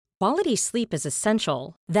Quality sleep is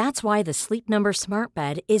essential. That's why the Sleep Number Smart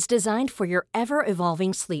Bed is designed for your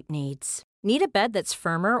ever-evolving sleep needs. Need a bed that's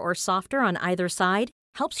firmer or softer on either side?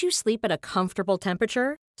 Helps you sleep at a comfortable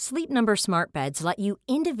temperature? Sleep Number Smart Beds let you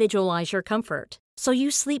individualize your comfort, so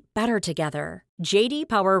you sleep better together. J.D.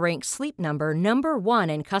 Power ranks Sleep Number number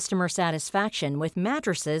 1 in customer satisfaction with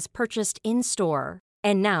mattresses purchased in-store.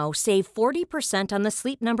 And now, save 40% on the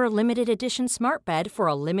Sleep Number Limited Edition Smart Bed for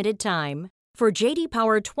a limited time. For J.D.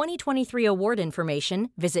 Power 2023 award information,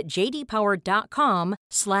 visit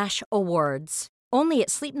jdpower.com/awards. Only at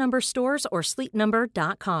Sleep Number stores or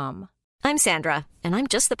sleepnumber.com. I'm Sandra, and I'm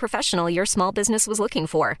just the professional your small business was looking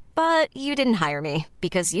for. But you didn't hire me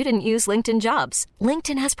because you didn't use LinkedIn Jobs.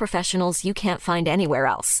 LinkedIn has professionals you can't find anywhere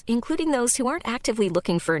else, including those who aren't actively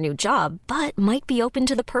looking for a new job, but might be open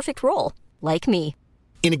to the perfect role, like me.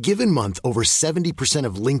 In a given month, over 70%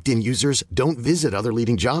 of LinkedIn users don't visit other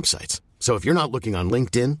leading job sites. So if you're not looking on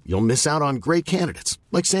LinkedIn, you'll miss out on great candidates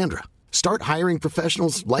like Sandra. Start hiring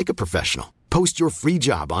professionals like a professional. Post your free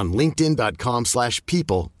job on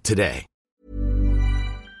linkedin.com/people today.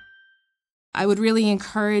 I would really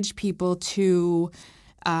encourage people to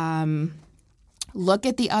look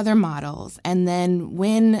at the other models, and then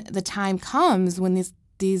when the time comes, when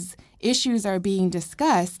these issues are being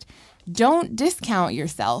discussed, don't discount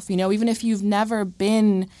yourself. Even if you've never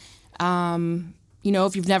been,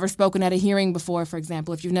 if you've never spoken at a hearing before, for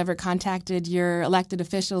example, if you've never contacted your elected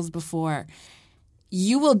officials before,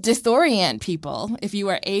 you will disorient people if you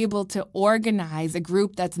are able to organize a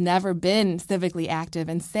group that's never been civically active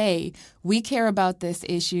and say, we care about this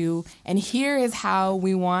issue, and here is how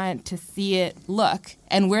we want to see it look,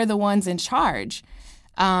 and we're the ones in charge.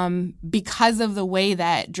 Because of the way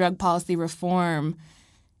that drug policy reform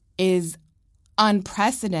is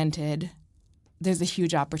unprecedented, there's a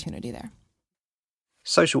huge opportunity there.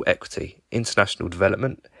 Social equity, international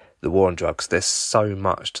development, the war on drugs. There's so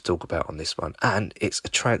much to talk about on this one. And it's a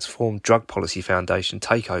Transformed Drug Policy Foundation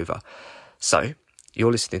takeover. So,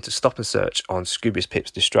 you're listening to Stop and Search on Scroobius Pip's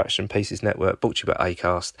Distraction Pieces Network, brought to you by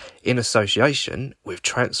Acast, in association with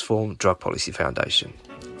Transformed Drug Policy Foundation.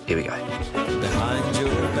 Here we go. Behind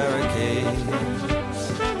your barricades.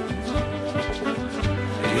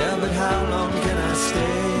 Yeah, but how long can I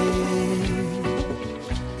stay?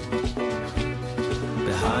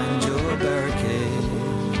 Behind your barricades.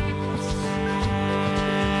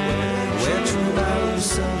 Where true arrows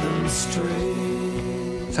seldom stray.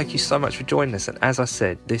 Thank you so much for joining us. And as I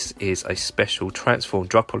said, this is a special Transformed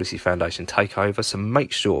Drug Policy Foundation takeover. So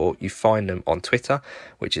make sure you find them on Twitter,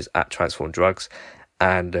 which is @TransformedDrugs,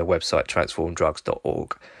 and their website,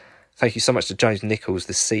 transformedrugs.org. Thank you so much to James Nichols,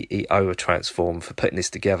 the CEO of Transform, for putting this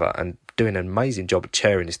together and doing an amazing job of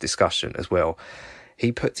chairing this discussion as well.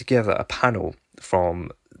 He put together a panel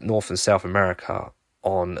from North and South America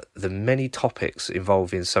on the many topics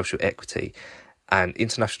involving social equity and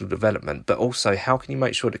international development, but also how can you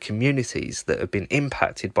make sure that communities that have been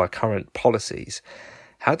impacted by current policies,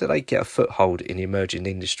 how do they get a foothold in emerging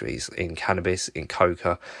industries, in cannabis, in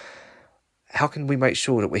coca? How can we make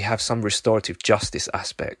sure that we have some restorative justice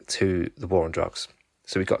aspect to the war on drugs?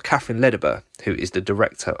 So we've got Catherine Lederber, who is the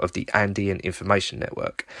director of the Andean Information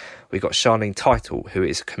Network. We've got Charlene Title, who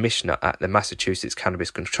is a commissioner at the Massachusetts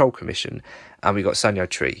Cannabis Control Commission. And we've got Sanyo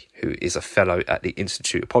Tree, who is a fellow at the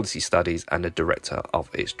Institute of Policy Studies and the director of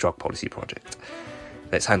its drug policy project.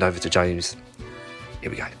 Let's hand over to James.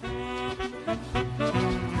 Here we go.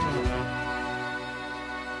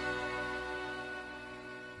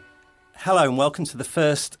 Hello and welcome to the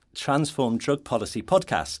first Transformed Drug Policy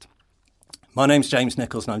podcast. My name's James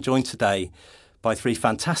Nichols and I'm joined today by three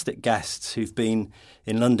fantastic guests who've been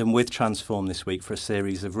in London with Transform this week for a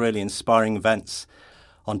series of really inspiring events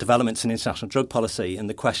on developments in international drug policy and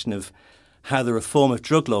the question of how the reform of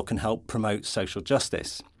drug law can help promote social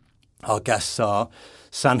justice. Our guests are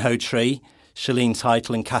Sanyo Tree, Charlene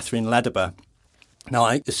Title and Catherine Lederber. Now,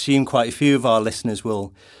 I assume quite a few of our listeners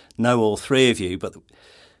will know all three of you, but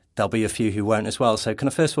there'll be a few who won't as well. So can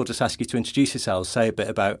I first of all just ask you to introduce yourselves, say a bit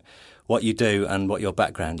about what you do and what your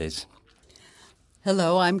background is?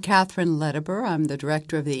 Hello, I'm Catherine Lederber. I'm the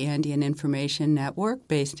director of the Andean Information Network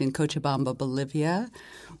based in Cochabamba, Bolivia.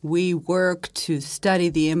 We work to study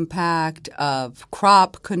the impact of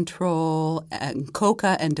crop control and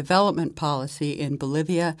coca and development policy in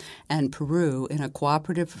Bolivia and Peru in a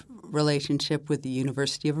cooperative relationship with the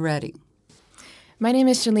University of Reading. My name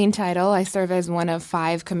is Charlene Title. I serve as one of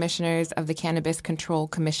 5 commissioners of the Cannabis Control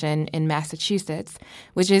Commission in Massachusetts,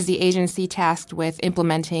 which is the agency tasked with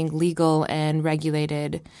implementing legal and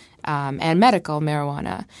regulated and medical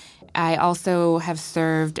marijuana. I also have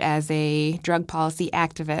served as a drug policy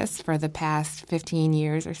activist for the past 15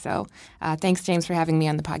 years or so. Thanks, James, for having me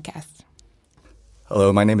on the podcast.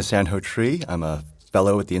 Hello, my name is San Ho Tree. I'm a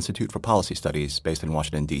fellow at the Institute for Policy Studies based in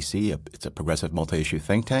Washington, D.C. It's a progressive multi-issue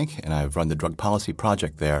think tank, and I've run the drug policy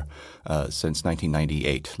project there since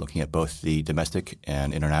 1998, looking at both the domestic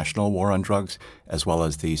and international war on drugs, as well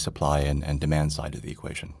as the supply and demand side of the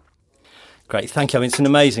equation. Great, thank you. I mean, it's an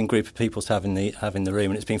amazing group of people to have in the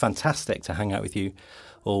room, and it's been fantastic to hang out with you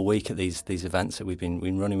all week at these events that we've been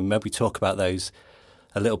running. We'll maybe talk about those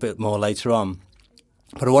a little bit more later on.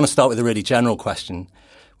 But I want to start with a really general question,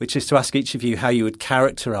 which is to ask each of you how you would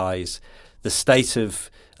characterise the state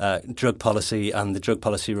of drug policy and the drug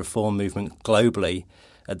policy reform movement globally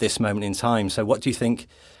at this moment in time. So what do you think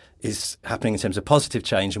is happening in terms of positive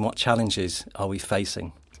change, and what challenges are we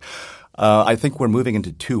facing? I think we're moving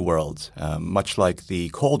into two worlds, much like the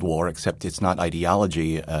Cold War, except it's not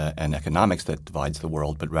ideology and economics that divides the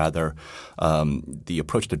world, but rather the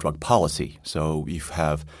approach to drug policy. So you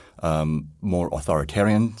have more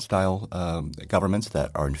authoritarian-style governments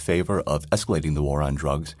that are in favor of escalating the war on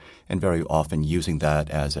drugs and very often using that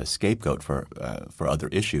as a scapegoat for other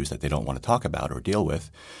issues that they don't want to talk about or deal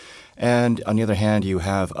with. And on the other hand, you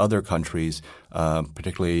have other countries,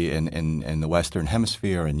 particularly in the Western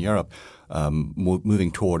Hemisphere and Europe,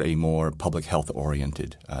 moving toward a more public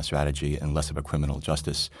health-oriented strategy and less of a criminal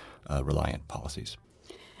justice-reliant policies.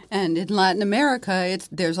 And in Latin America,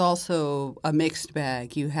 there's also a mixed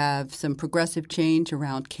bag. You have some progressive change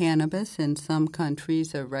around cannabis in some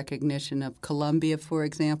countries, a recognition of Colombia, for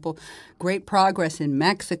example. Great progress in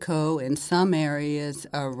Mexico in some areas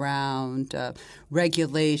around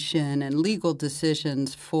regulation and legal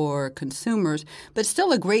decisions for consumers, but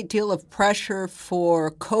still a great deal of pressure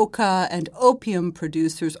for coca and opium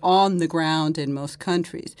producers on the ground in most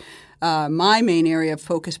countries. My main area of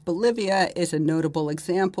focus, Bolivia, is a notable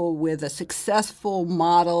example with a successful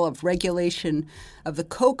model of regulation of the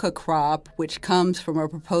coca crop, which comes from a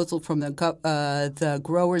proposal from the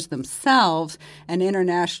growers themselves and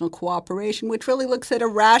international cooperation, which really looks at a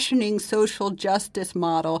rationing social justice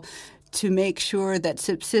model to make sure that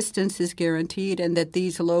subsistence is guaranteed and that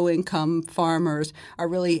these low-income farmers are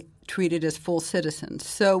really treated as full citizens.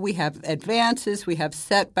 So we have advances, we have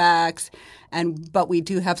setbacks, but we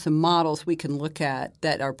do have some models we can look at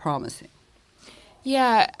that are promising.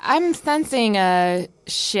 Yeah, I'm sensing a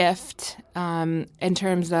shift in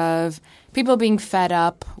terms of people being fed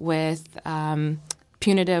up with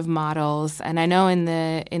punitive models. And I know in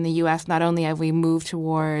the U.S. not only have we moved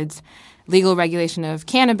towards legal regulation of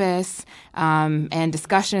cannabis and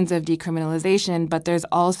discussions of decriminalization, but there's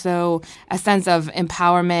also a sense of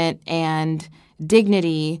empowerment and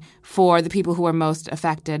dignity for the people who are most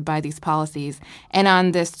affected by these policies. And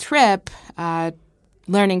on this trip,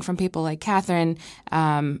 learning from people like Catherine,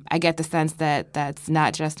 I get the sense that that's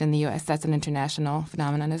not just in the U.S., that's an international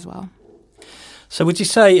phenomenon as well. So would you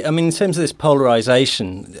say, I mean, in terms of this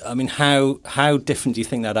polarization, I mean, how different do you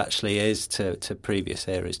think that actually is to previous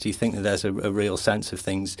eras? Do you think that there's a real sense of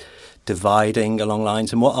things dividing along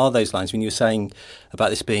lines? And what are those lines? I mean, you were saying about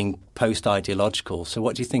this being post-ideological. So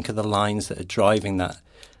what do you think are the lines that are driving that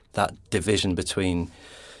division between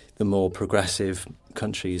the more progressive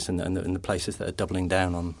countries and the places that are doubling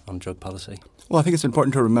down on drug policy? Well, I think it's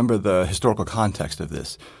important to remember the historical context of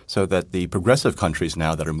this, so that the progressive countries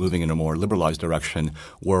now that are moving in a more liberalized direction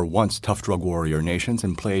were once tough drug warrior nations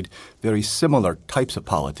and played very similar types of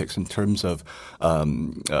politics in terms of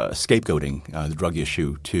scapegoating the drug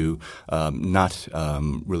issue to not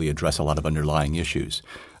really address a lot of underlying issues.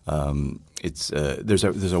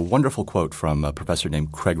 There's a wonderful quote from a professor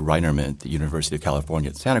named Craig Reinerman at the University of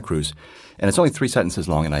California at Santa Cruz, and it's only 3 sentences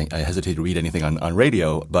long, and I hesitate to read anything on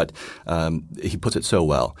radio, but he puts it so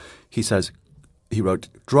well. He wrote,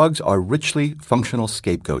 "Drugs are richly functional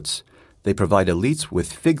scapegoats. They provide elites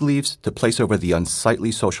with fig leaves to place over the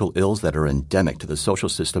unsightly social ills that are endemic to the social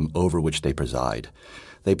system over which they preside.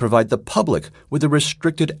 They provide the public with a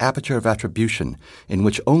restricted aperture of attribution in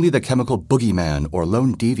which only the chemical boogeyman or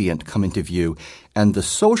lone deviant come into view, and the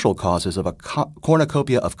social causes of a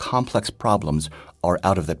cornucopia of complex problems are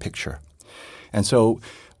out of the picture." And so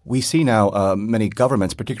we see now many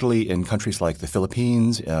governments, particularly in countries like the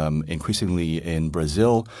Philippines, increasingly in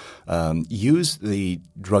Brazil, use the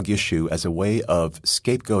drug issue as a way of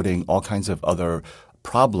scapegoating all kinds of other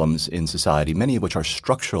problems in society, many of which are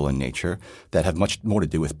structural in nature, that have much more to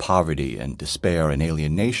do with poverty and despair and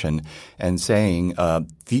alienation, and saying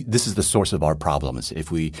this is the source of our problems.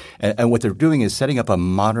 And what they're doing is setting up a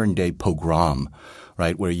modern-day pogrom,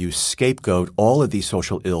 right, where you scapegoat all of these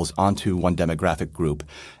social ills onto one demographic group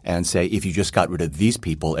and say, if you just got rid of these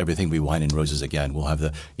people, everything will be wine and roses again. We'll have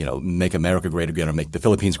the, make America great again or make the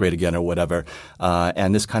Philippines great again or whatever.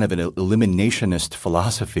 And this kind of an eliminationist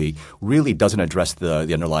philosophy really doesn't address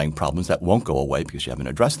the underlying problems that won't go away because you haven't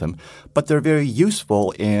addressed them. But they're very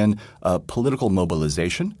useful in political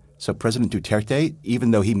mobilization. So President Duterte,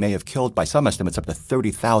 even though he may have killed, by some estimates, up to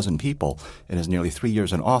 30,000 people in his nearly 3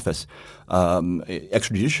 years in office,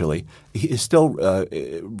 extrajudicially, he is still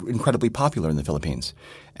incredibly popular in the Philippines.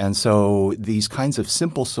 And so these kinds of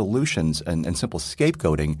simple solutions and simple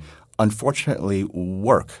scapegoating unfortunately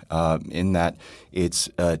work in that it's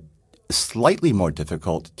slightly more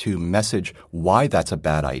difficult to message why that's a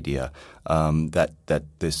bad idea. That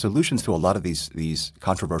the solutions to a lot of these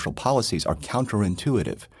controversial policies are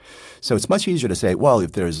counterintuitive. So it's much easier to say, well,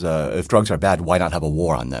 if drugs are bad, why not have a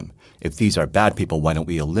war on them? If these are bad people, why don't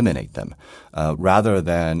we eliminate them? Rather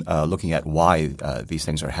than looking at why these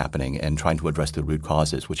things are happening and trying to address the root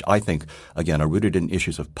causes, which I think, again, are rooted in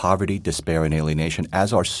issues of poverty, despair, and alienation,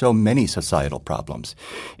 as are so many societal problems.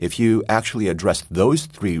 If you actually address those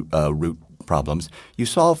three root problems, you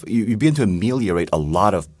begin to ameliorate a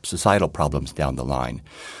lot of societal problems down the line.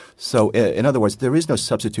 So in other words, there is no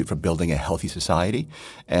substitute for building a healthy society.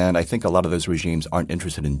 And I think a lot of those regimes aren't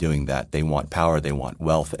interested in doing that. They want power, they want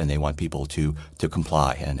wealth, and they want people to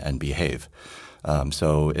comply and behave.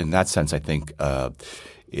 So in that sense, I think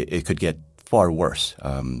it could get far worse.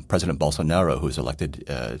 President Bolsonaro, who was elected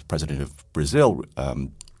president of Brazil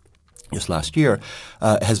just last year,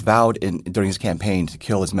 has vowed during his campaign to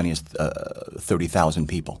kill as many as 30,000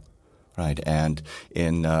 people, right? And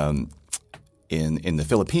in the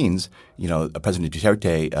Philippines, President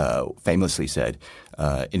Duterte famously said,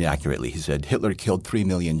 inaccurately, he said, Hitler killed 3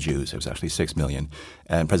 million Jews. It was actually 6 million.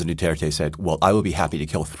 And President Duterte said, well, I will be happy to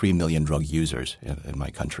kill 3 million drug users in my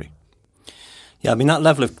country. Yeah, I mean, that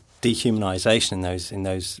level of dehumanization in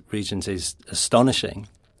those regions is astonishing.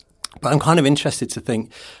 But I'm kind of interested to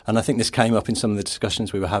think, and I think this came up in some of the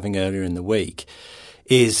discussions we were having earlier in the week,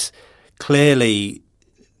 is clearly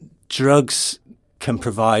drugs can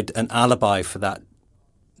provide an alibi for that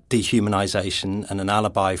dehumanization and an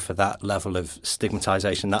alibi for that level of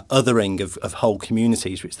stigmatization, that othering of whole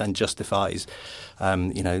communities, which then justifies,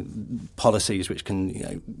 policies which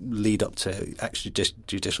can lead up to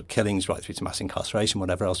extrajudicial killings right through to mass incarceration,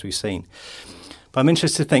 whatever else we've seen. But I'm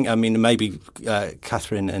interested to think, I mean, maybe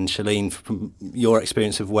Catherine and Shalene, from your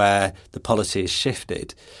experience of where the policy has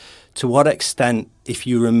shifted, to what extent, if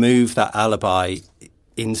you remove that alibi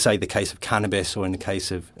in, say, the case of cannabis or in the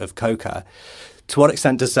case of coca, to what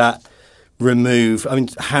extent does that remove, I mean,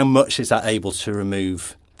 how much is that able to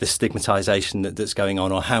remove the stigmatization that's going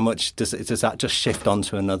on, or how much does that just shift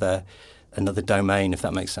onto another domain, if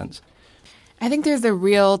that makes sense? I think there's a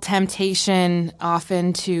real temptation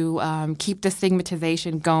often to keep the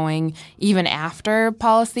stigmatization going even after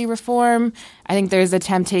policy reform. I think there's a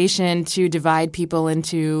temptation to divide people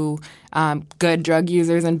into good drug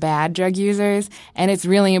users and bad drug users. And it's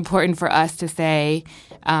really important for us to say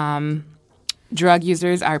drug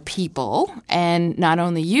users are people, and not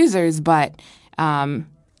only users, but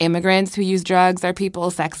immigrants who use drugs are people,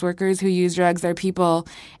 sex workers who use drugs are people,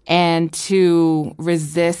 and to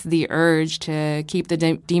resist the urge to keep the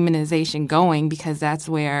demonization going, because that's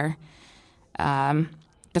where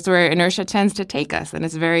inertia tends to take us, and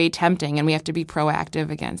it's very tempting, and we have to be proactive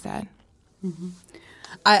against that. Mm-hmm.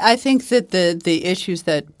 I think that the issues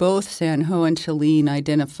that both San-Ho and Shalene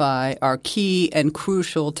identify are key and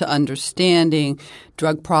crucial to understanding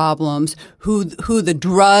drug problems, who the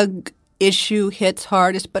drug issue hits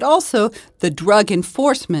hardest, but also the drug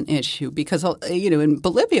enforcement issue. Because, in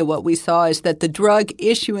Bolivia, what we saw is that the drug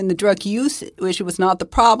issue and the drug use issue was not the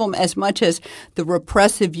problem as much as the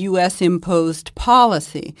repressive U.S. imposed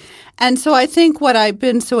policy. And so I think what I've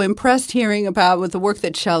been so impressed hearing about with the work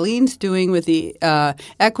that Shalene's doing with the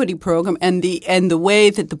equity program and the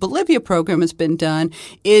way that the Bolivia program has been done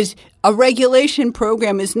is a regulation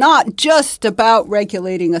program is not just about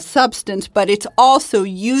regulating a substance, but it's also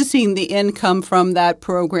using the income from that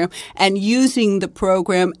program and using the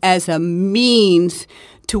program as a means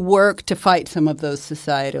to work to fight some of those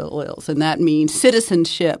societal ills. And that means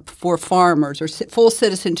citizenship for farmers or full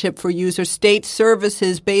citizenship for users, state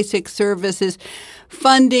services, basic services,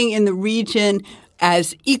 funding in the region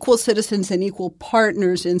as equal citizens and equal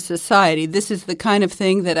partners in society. This is the kind of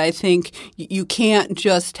thing that I think you can't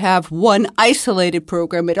just have one isolated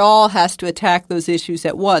program. It all has to attack those issues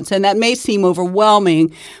at once. And that may seem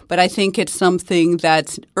overwhelming, but I think it's something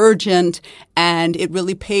that's urgent, and it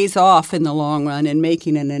really pays off in the long run in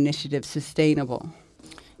making an initiative sustainable.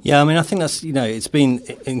 Yeah, I mean, I think that's, it's been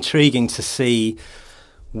intriguing to see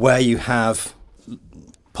where you have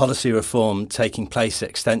policy reform taking place, the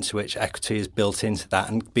extent to which equity is built into that,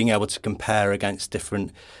 and being able to compare against different,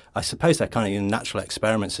 I suppose they're kind of natural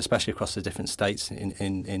experiments, especially across the different states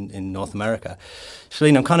in North America.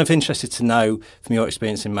 Shalene, I'm kind of interested to know from your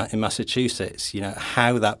experience in Massachusetts,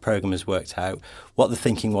 how that program has worked out, what the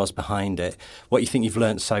thinking was behind it, what you think you've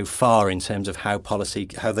learned so far in terms of how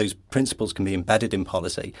those principles can be embedded in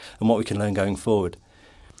policy, and what we can learn going forward.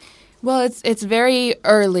 Well, it's very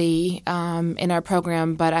early in our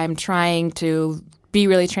program, but I'm trying to be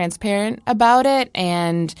really transparent about it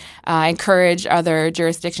and encourage other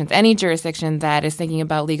jurisdictions, any jurisdiction that is thinking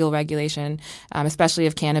about legal regulation, especially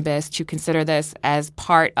of cannabis, to consider this as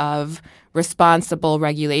part of responsible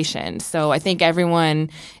regulation. So I think everyone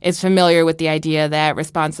is familiar with the idea that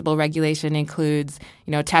responsible regulation includes,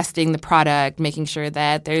 testing the product, making sure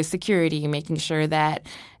that there's security, making sure that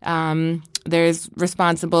there's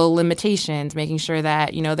responsible limitations, making sure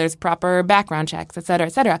that, there's proper background checks, et cetera, et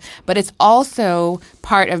cetera. But it's also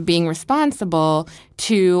part of being responsible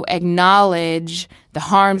to acknowledge the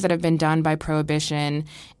harms that have been done by prohibition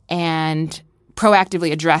and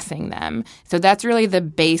proactively addressing them. So that's really the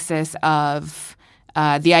basis of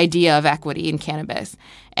the idea of equity in cannabis.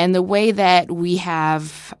 And the way that we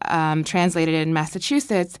have translated it in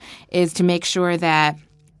Massachusetts is to make sure that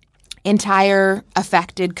entire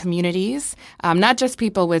affected communities, not just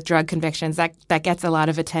people with drug convictions. That gets a lot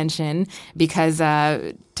of attention because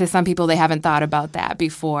to some people they haven't thought about that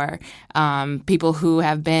before. People who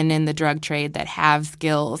have been in the drug trade that have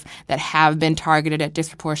skills, that have been targeted at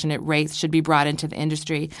disproportionate rates should be brought into the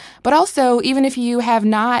industry. But also, even if you have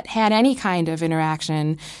not had any kind of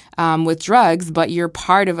interaction with drugs, but you're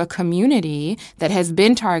part of a community that has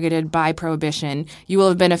been targeted by prohibition, you will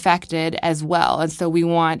have been affected as well. And so we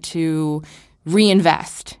want to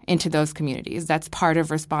reinvest into those communities. That's part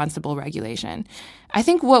of responsible regulation. I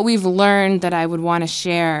think what we've learned that I would want to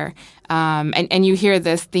share, and you hear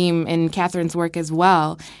this theme in Catherine's work as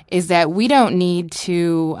well, is that we don't need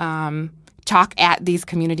to talk at these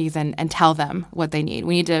communities and tell them what they need.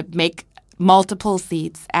 We need to make multiple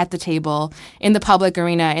seats at the table in the public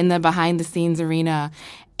arena, in the behind-the-scenes arena,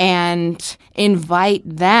 and invite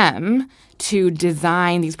them to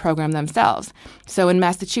design these programs themselves. So in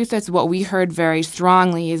Massachusetts, what we heard very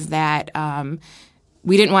strongly is that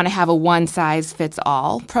we didn't want to have a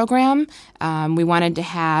one-size-fits-all program. We wanted to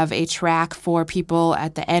have a track for people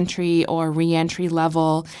at the entry or re-entry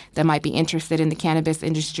level that might be interested in the cannabis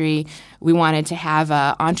industry. We wanted to have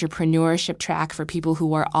an entrepreneurship track for people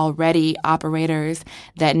who are already operators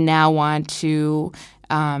that now want to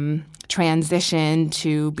transition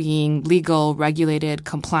to being legal, regulated,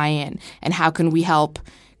 compliant, and how can we help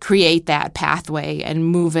create that pathway and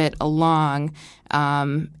move it along.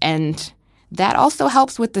 And that also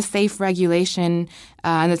helps with the safe regulation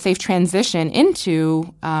and the safe transition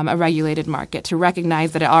into a regulated market, to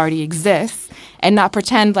recognize that it already exists and not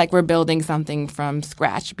pretend like we're building something from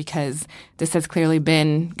scratch, because this has clearly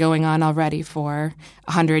been going on already for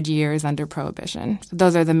 100 years under prohibition. So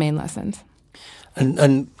those are the main lessons.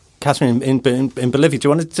 And Catherine, in Bolivia, do you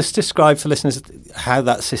want to just describe for listeners how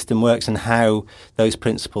that system works and how those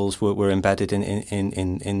principles were embedded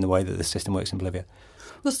in the way that the system works in Bolivia?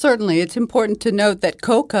 Well, certainly. It's important to note that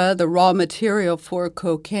coca, the raw material for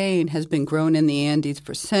cocaine, has been grown in the Andes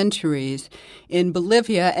for centuries. In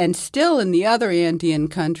Bolivia and still in the other Andean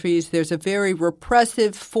countries, there's a very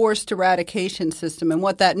repressive forced eradication system. And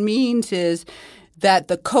what that means is that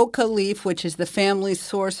the coca leaf, which is the family's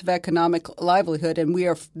source of economic livelihood, and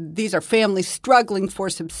these are families struggling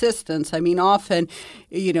for subsistence. I mean, often,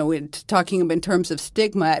 talking in terms of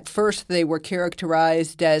stigma, at first they were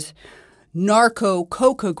characterized as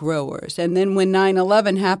narco-coca growers. And then when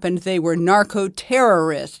 9/11 happened, they were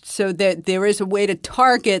narco-terrorists. So that there is a way to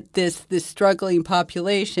target this struggling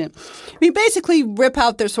population. I mean, basically rip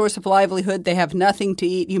out their source of livelihood. They have nothing to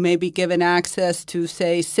eat. You may be given access to,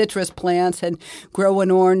 say, citrus plants and grow an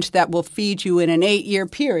orange that will feed you in an 8-year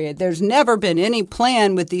period. There's never been any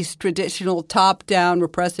plan with these traditional top-down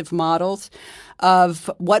repressive models of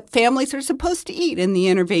what families are supposed to eat in the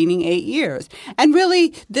intervening 8 years. And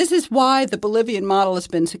really, this is why the Bolivian model has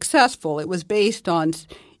been successful. It was based on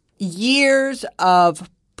years of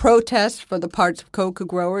protests for the parts of coca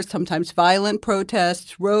growers, sometimes violent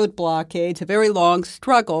protests, road blockades, a very long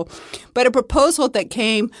struggle, but a proposal that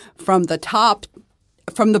came from the top,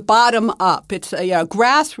 from the bottom up. It's a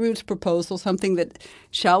grassroots proposal, something that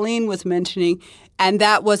Shalene was mentioning, and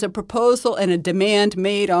that was a proposal and a demand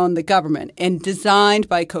made on the government and designed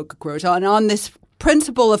by coca growers. On this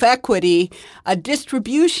principle of equity, a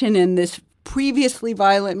distribution in this previously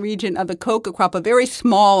violent region of the coca crop, a very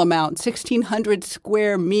small amount, 1,600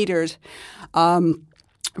 square meters,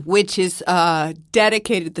 which is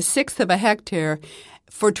dedicated, the sixth of a hectare,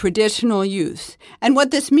 for traditional use. And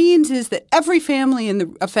what this means is that every family in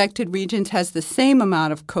the affected regions has the same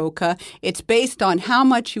amount of coca. It's based on how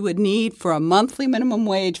much you would need for a monthly minimum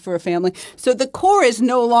wage for a family. So the core is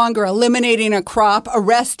no longer eliminating a crop,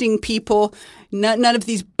 arresting people, none of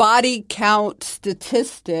these body count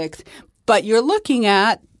statistics, but you're looking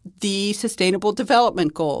at the Sustainable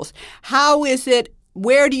Development Goals. How is it?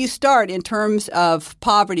 Where do you start in terms of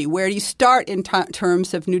poverty? Where do you start in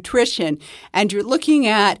terms of nutrition? And you're looking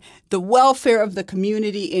at the welfare of the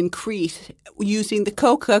community increase using the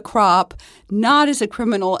coca crop not as a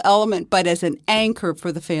criminal element but as an anchor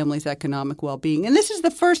for the family's economic well-being. And this is the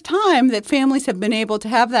first time that families have been able to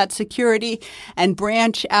have that security and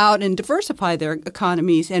branch out and diversify their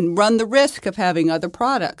economies and run the risk of having other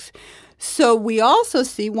products. So we also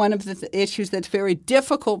see one of the issues that's very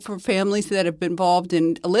difficult for families that have been involved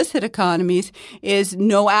in illicit economies is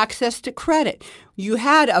no access to credit. You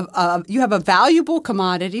have a valuable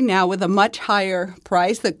commodity now with a much higher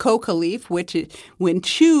price, the coca leaf, which when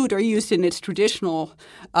chewed or used in its traditional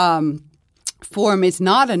form is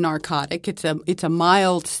not a narcotic. It's a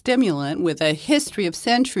mild stimulant with a history of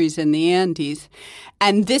centuries in the Andes,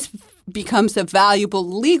 and this becomes a valuable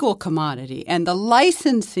legal commodity. And the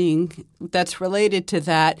licensing that's related to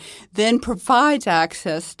that then provides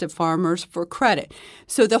access to farmers for credit.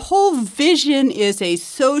 So the whole vision is a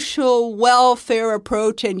social welfare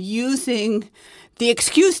approach and using the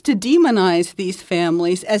excuse to demonize these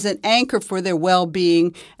families as an anchor for their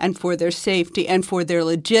well-being and for their safety and for their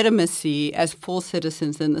legitimacy as full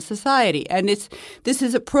citizens in the society. And this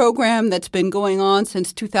is a program that's been going on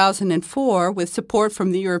since 2004 with support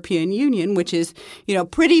from the European Union, which is,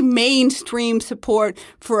 pretty mainstream support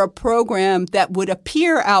for a program that would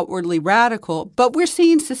appear outwardly radical. But we're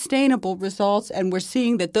seeing sustainable results, and we're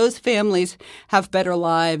seeing that those families have better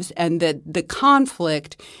lives and that the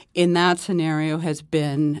conflict in that scenario has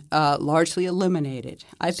been largely eliminated.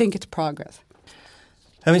 I think it's progress.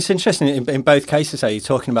 I mean, it's interesting in both cases. You're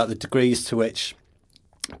talking about the degrees to which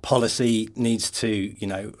policy needs to,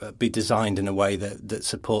 be designed in a way that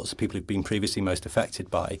supports the people who've been previously most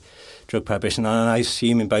affected by drug prohibition. And I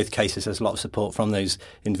assume in both cases there's a lot of support from those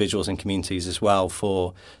individuals and communities as well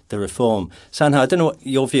for the reform. Sanha, I don't know what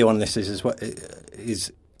your view on this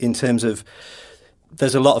is in terms of.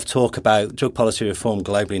 There's a lot of talk about drug policy reform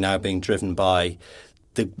globally now being driven by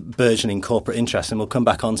the burgeoning corporate interest, and we'll come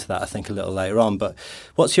back onto that, I think, a little later on. But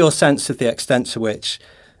what's your sense of the extent to which,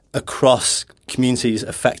 across communities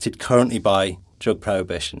affected currently by drug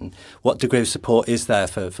prohibition, what degree of support is there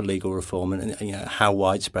for legal reform, and how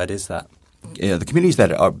widespread is that? Yeah, the communities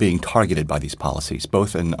that are being targeted by these policies,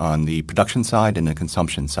 both on the production side and the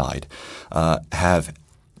consumption side, have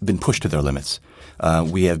been pushed to their limits.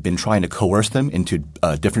 We have been trying to coerce them into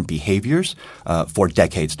different behaviors for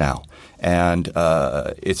decades now. And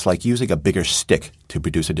it's like using a bigger stick to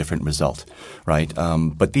produce a different result, right?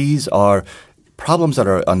 But these are problems that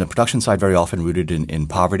are on the production side very often rooted in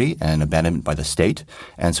poverty and abandonment by the state.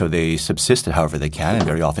 And so they subsist however they can, and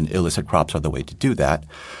very often illicit crops are the way to do that.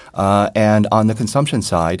 And on the consumption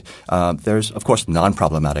side, there's, of course,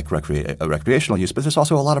 non-problematic recreational use, but there's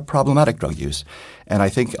also a lot of problematic drug use. And I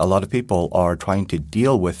think a lot of people are trying to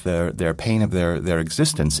deal with their pain of their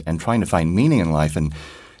existence and trying to find meaning in life. And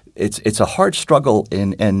it's a hard struggle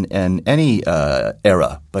in any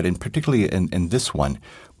era, but particularly in this one.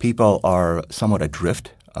 People are somewhat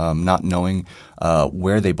adrift, not knowing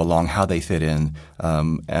where they belong, how they fit in.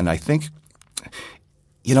 And I think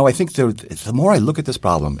the more I look at this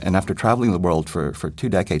problem, and after traveling the world for 2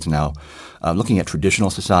 decades now, looking at traditional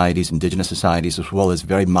societies, indigenous societies, as well as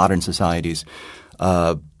very modern societies,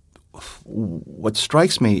 what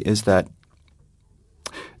strikes me is that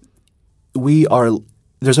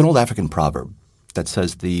there's an old African proverb that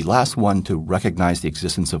says the last one to recognize the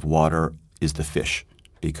existence of water is the fish,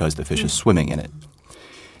 because the fish is swimming in it.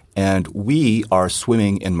 And we are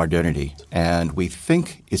swimming in modernity, and we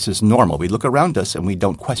think it's just normal. We look around us and we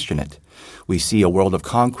don't question it. We see a world of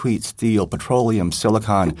concrete, steel, petroleum,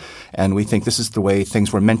 silicon, and we think this is the way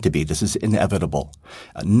things were meant to be. This is inevitable.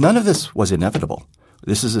 None of this was inevitable.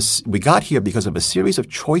 We got here because of a series of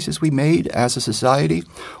choices we made as a society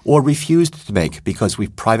or refused to make because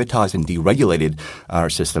we've privatized and deregulated our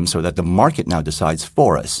system so that the market now decides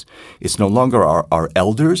for us. It's no longer our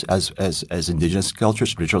elders as indigenous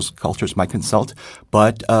cultures, traditional cultures might consult,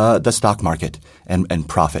 but the stock market and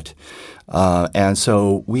profit. And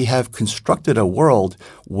so we have constructed a world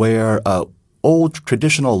where old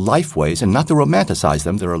traditional life ways, and not to romanticize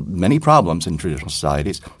them. There are many problems in traditional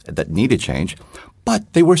societies that needed change,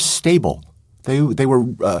 but they were stable. They were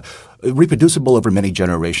reproducible over many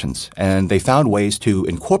generations, and they found ways to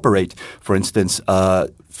incorporate, for instance,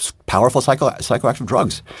 powerful psychoactive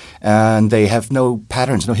drugs. And they have no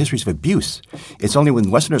patterns, no histories of abuse. It's only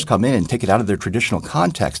when Westerners come in and take it out of their traditional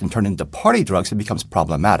context and turn it into party drugs it becomes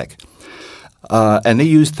problematic. And they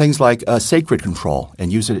use things like sacred control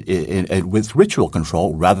and use it with ritual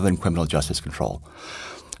control rather than criminal justice control.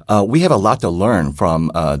 We have a lot to learn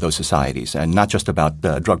from those societies, and not just about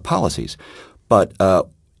drug policies. But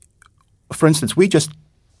for instance, we just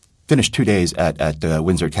finished 2 days at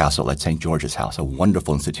Windsor Castle at St. George's House, a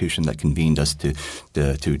wonderful institution that convened us to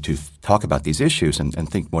talk about these issues and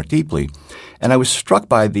think more deeply. And I was struck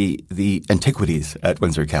by the antiquities at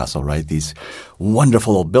Windsor Castle, right? These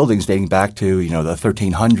wonderful old buildings dating back to, the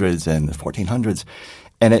 1300s and the 1400s.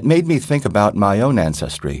 And it made me think about my own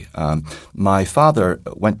ancestry. My father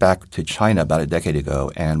went back to China about a decade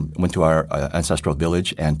ago and went to our ancestral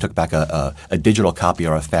village and took back a digital copy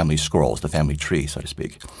of our family scrolls, the family tree, so to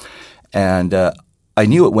speak. And I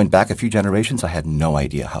knew it went back a few generations. I had no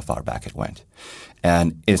idea how far back it went.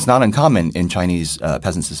 And it's not uncommon in Chinese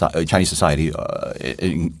Chinese society,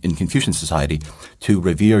 in Confucian society, to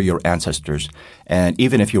revere your ancestors. And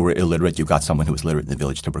even if you were illiterate, you got someone who was literate in the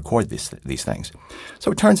village to record these things.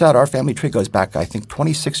 So it turns out our family tree goes back, I think,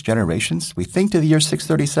 26 generations. We think to the year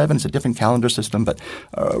 637. It's a different calendar system, but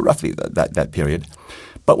roughly that period.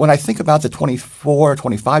 But when I think about the 24,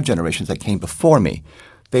 25 generations that came before me,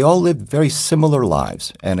 they all lived very similar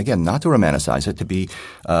lives. And again, not to romanticize it, to be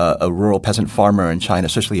a rural peasant farmer in China,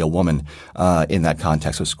 especially a woman in that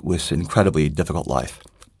context, was an incredibly difficult life.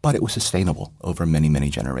 But it was sustainable over many, many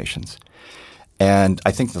generations. And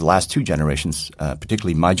I think the last two generations,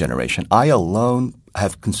 particularly my generation, I alone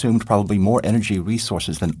have consumed probably more energy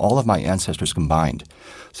resources than all of my ancestors combined,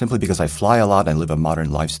 simply because I fly a lot and live a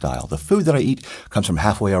modern lifestyle. The food that I eat comes from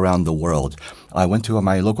halfway around the world. I went to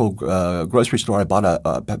my local grocery store. I bought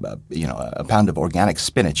a pound of organic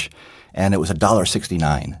spinach, and it was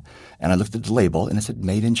 $1.69. And I looked at the label, and it said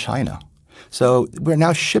 "Made in China." So we're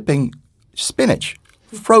now shipping spinach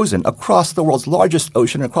frozen across the world's largest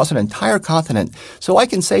ocean, across an entire continent, so I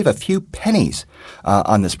can save a few pennies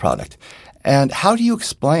on this product. And how do you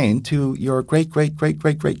explain to your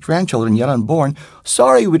great-great-great-great-great-grandchildren yet unborn,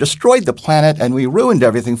 sorry, we destroyed the planet and we ruined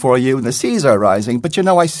everything for you and the seas are rising, but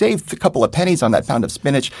I saved a couple of pennies on that pound of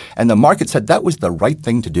spinach and the market said that was the right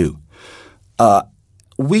thing to do.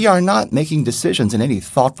 We are not making decisions in any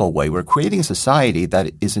thoughtful way. We're creating a society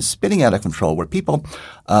that is spinning out of control, where people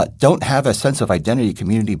don't have a sense of identity,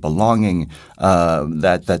 community, belonging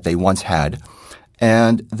that they once had,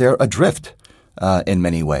 and they're adrift in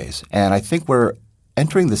many ways. And I think we're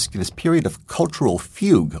entering this period of cultural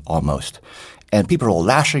fugue almost. And people are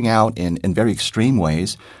lashing out in very extreme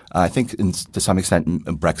ways. I think to some extent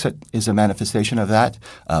Brexit is a manifestation of that.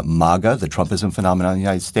 MAGA, the Trumpism phenomenon in the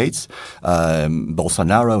United States.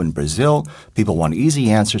 Bolsonaro in Brazil. People want easy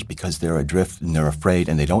answers because they're adrift and they're afraid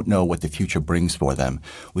and they don't know what the future brings for them.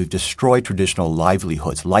 We've destroyed traditional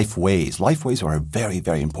livelihoods, life ways. Life ways are a very,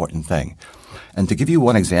 very important thing. And to give you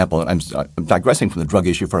one example, I'm digressing from the drug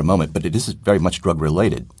issue for a moment, but it is very much drug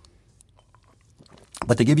related.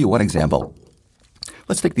 But to give you one example,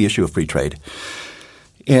 let's take the issue of free trade.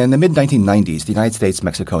 In the mid-1990s, the United States,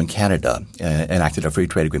 Mexico, and Canada enacted a free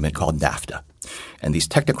trade agreement called NAFTA. And these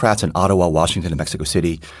technocrats in Ottawa, Washington, and Mexico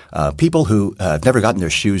City, people who have never gotten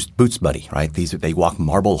their boots muddy, right? They walk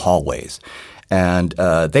marble hallways. And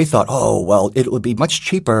they thought, it would be much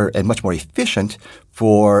cheaper and much more efficient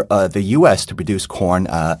for the U.S. to produce corn,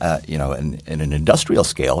 in an industrial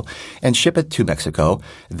scale and ship it to Mexico.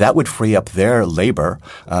 That would free up their labor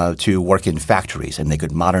to work in factories, and they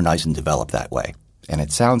could modernize and develop that way. And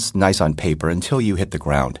it sounds nice on paper until you hit the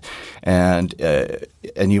ground. And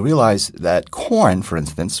you realize that corn, for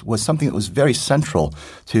instance, was something that was very central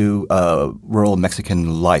to rural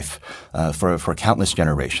Mexican life for countless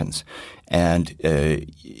generations. And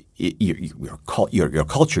your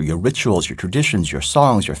culture, your rituals, your traditions, your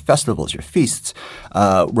songs, your festivals, your feasts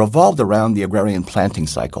revolved around the agrarian planting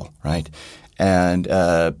cycle, right? And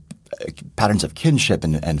patterns of kinship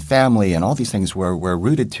and family and all these things were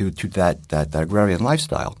rooted to that agrarian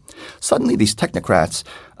lifestyle. Suddenly, these technocrats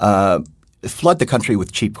flood the country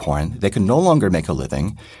with cheap corn. They can no longer make a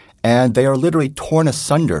living, and they are literally torn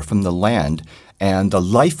asunder from the land and the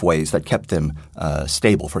life ways that kept them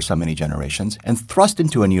stable for so many generations, and thrust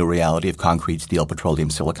into a new reality of concrete, steel, petroleum,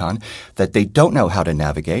 silicon that they don't know how to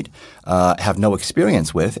navigate, have no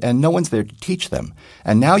experience with, and no one's there to teach them.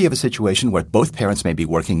 And now you have a situation where both parents may be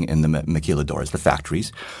working in the maquiladoras, the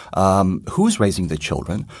factories. Who's raising the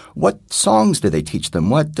children? What songs do they teach them?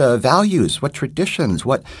 What values? What traditions?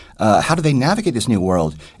 How do they navigate this new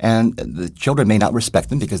world? And the children may not respect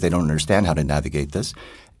them because they don't understand how to navigate this.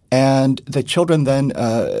 And the children then,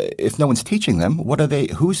 if no one's teaching them, what are they?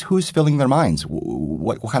 Who's filling their minds?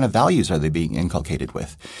 What kind of values are they being inculcated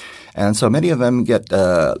with? And so many of them get,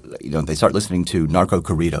 they start listening to narco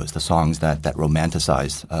corridos, the songs that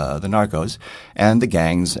romanticize the narcos, and the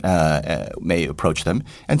gangs may approach them,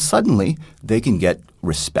 and suddenly they can get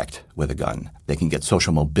respect with a gun. They can get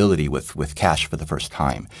social mobility with cash for the first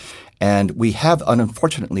time. And we have,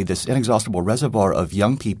 unfortunately, this inexhaustible reservoir of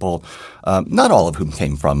young people, not all of whom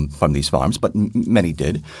came from these farms, but many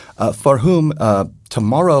did, for whom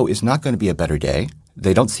tomorrow is not going to be a better day.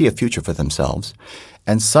 They don't see a future for themselves.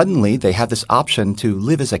 And suddenly they have this option to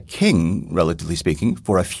live as a king, relatively speaking,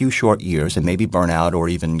 for a few short years and maybe burn out or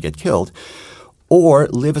even get killed, or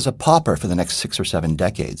live as a pauper for the next 6 or 7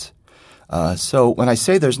 decades. So when I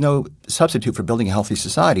say there's no substitute for building a healthy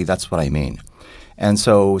society, that's what I mean. And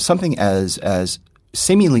so something as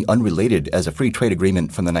seemingly unrelated as a free trade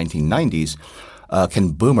agreement from the 1990s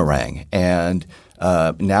can boomerang. And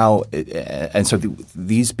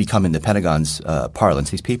these become, in the Pentagon's parlance,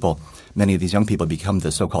 these people, many of these young people become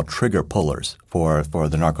the so-called trigger pullers for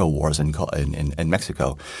the narco wars in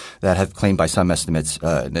Mexico that have claimed by some estimates,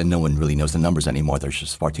 and no one really knows the numbers anymore, there's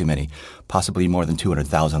just far too many, possibly more than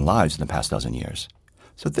 200,000 lives in the past dozen years.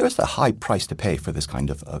 So there's a high price to pay for these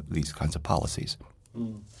kinds of policies.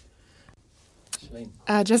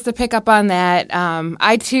 Just to pick up on that,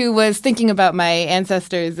 I too was thinking about my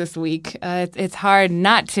ancestors this week. It's hard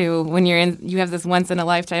not to when you have this once in a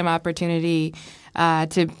lifetime opportunity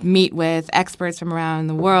to meet with experts from around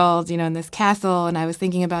the world, in this castle. And I was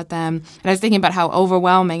thinking about them, and I was thinking about how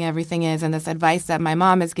overwhelming everything is, and this advice that my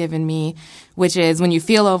mom has given me, which is when you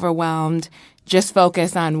feel overwhelmed, just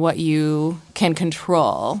focus on what you can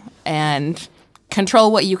control and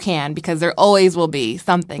control what you can, because there always will be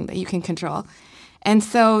something that you can control. And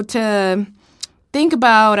so to think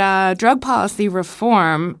about drug policy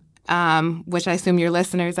reform, which I assume your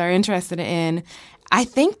listeners are interested in, I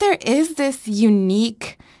think there is this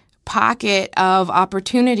unique pocket of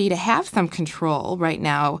opportunity to have some control right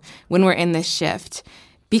now when we're in this shift.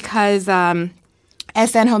 Because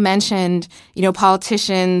as Sanho mentioned,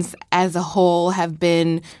 politicians as a whole have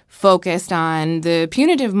been focused on the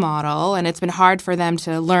punitive model, and it's been hard for them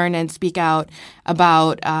to learn and speak out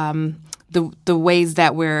about the ways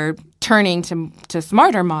that we're turning to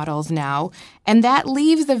smarter models now, and that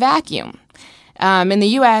leaves a vacuum. In the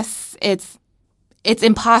U.S., it's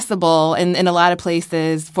impossible in a lot of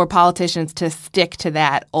places for politicians to stick to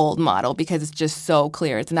that old model because it's just so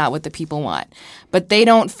clear. It's not what the people want. But they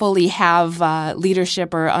don't fully have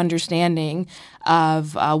leadership or understanding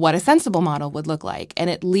of what a sensible model would look like. And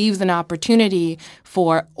it leaves an opportunity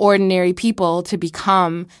for ordinary people to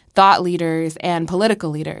become thought leaders and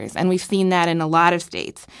political leaders. And we've seen that in a lot of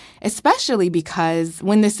states, especially because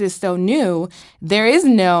when this is so new, there is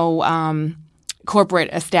no corporate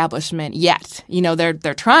establishment yet.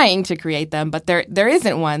 They're trying to create them, but there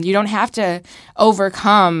isn't one. You don't have to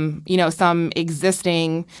overcome, some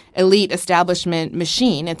existing elite establishment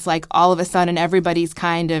machine. It's like all of a sudden everybody's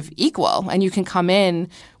kind of equal, and you can come in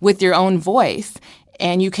with your own voice.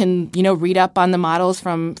 And you can, read up on the models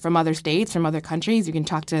from other states, from other countries. You can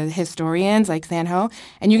talk to historians like Sanho,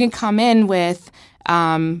 and you can come in with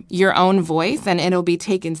your own voice, and it'll be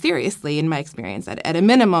taken seriously. In my experience, at a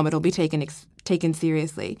minimum, it'll be taken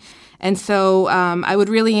seriously. And so I would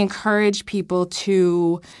really encourage people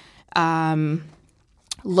to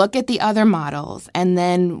look at the other models, and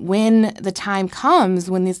then when the time comes,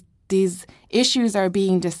 when these issues are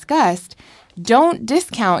being discussed, don't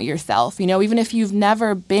discount yourself. Even if you've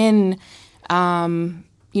never been,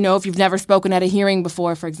 if you've never spoken at a hearing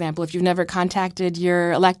before, for example, if you've never contacted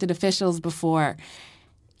your elected officials before,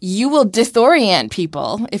 you will disorient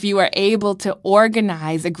people if you are able to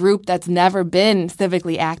organize a group that's never been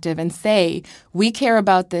civically active and say, we care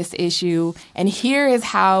about this issue, and here is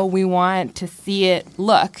how we want to see it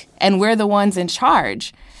look, and we're the ones in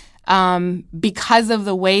charge. Because of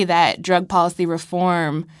the way that drug policy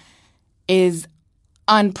reform is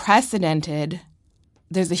unprecedented,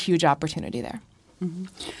 there's a huge opportunity there. Mm-hmm.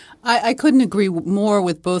 I couldn't agree more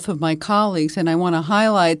with both of my colleagues, and I want to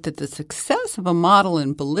highlight that the success of a model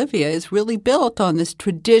in Bolivia is really built on this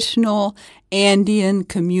traditional Andean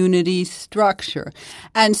community structure.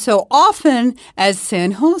 And so often, as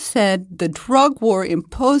Sanho said, the drug war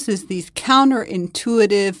imposes these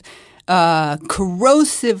counterintuitive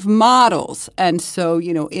corrosive models. And so,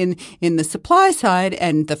 in the supply side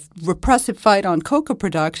and the repressive fight on coca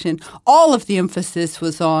production, all of the emphasis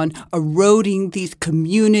was on eroding these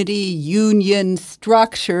community union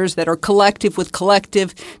structures that are collective with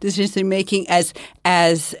collective decision making as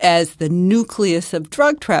the nucleus of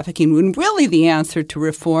drug trafficking, when really the answer to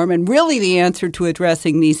reform and really the answer to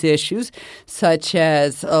addressing these issues, such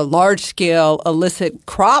as large-scale illicit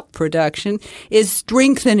crop production, is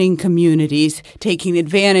strengthening communities, taking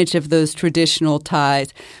advantage of those traditional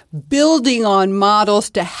ties, building on models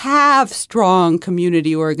to have strong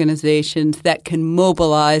community organizations that can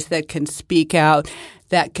mobilize, that can speak out,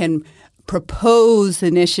 that can propose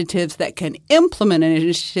initiatives, that can implement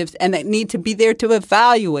initiatives, and that need to be there to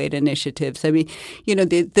evaluate initiatives. I mean,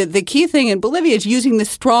 the key thing in Bolivia is using the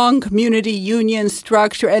strong community union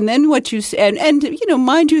structure. And then what you said, and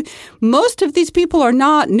mind you, most of these people are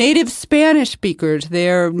not native Spanish speakers.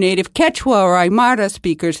 They're native Quechua or Aymara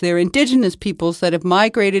speakers. They're indigenous peoples that have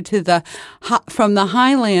migrated from the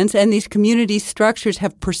highlands, and these community structures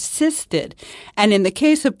have persisted. And in the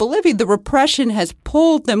case of Bolivia, the repression has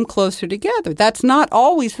pulled them closer together. That's not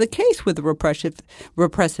always the case with the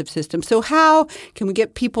repressive system. So how can we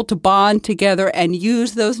get people to bond together and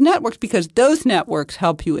use those networks? Because those networks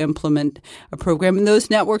help you implement a program, and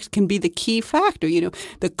those networks can be the key factor.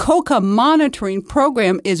 The coca monitoring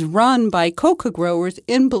program is run by coca growers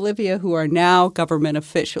in Bolivia who are now government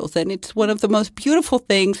officials. And it's one of the most beautiful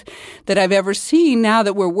things that I've ever seen now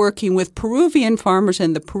that we're working with Peruvian farmers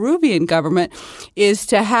and the Peruvian government is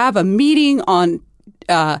to have a meeting on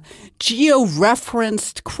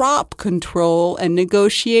geo-referenced crop control and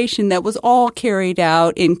negotiation that was all carried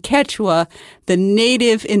out in Quechua, the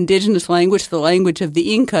native indigenous language, the language of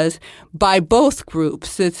the Incas, by both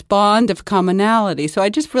groups. It's bond of commonality. So I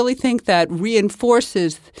just really think that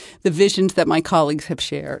reinforces the visions that my colleagues have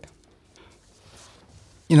shared.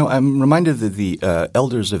 I'm reminded of the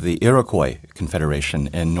elders of the Iroquois Confederation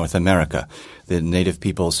in North America, the native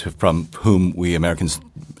peoples from whom we Americans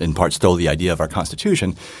in part stole the idea of our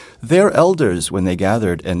Constitution. Their elders, when they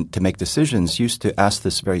gathered and to make decisions, used to ask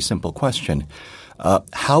this very simple question.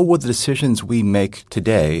 How will the decisions we make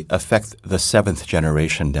today affect the seventh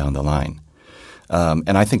generation down the line?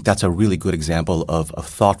 And I think that's a really good example of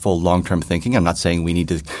thoughtful long-term thinking. I'm not saying we need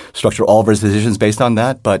to structure all of our decisions based on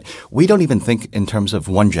that, but we don't even think in terms of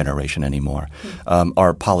one generation anymore.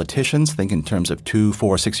 Our politicians think in terms of 2,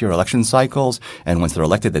 4, 6-year election cycles, and once they're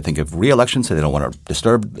elected, they think of re-election, so they don't want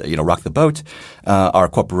to rock the boat. Our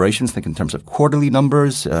corporations think in terms of quarterly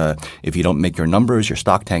numbers. If you don't make your numbers, your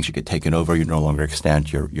stock tanks, you get taken over, you're no longer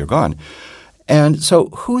extant, you're gone. And so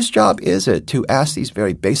whose job is it to ask these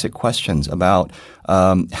very basic questions about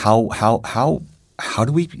how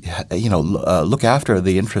do we look after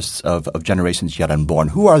the interests of generations yet unborn?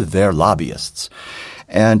 Who are their lobbyists?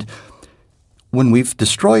 And when we've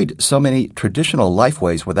destroyed so many traditional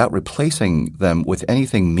lifeways without replacing them with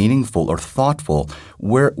anything meaningful or thoughtful,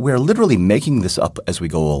 we're literally making this up as we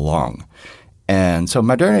go along. And so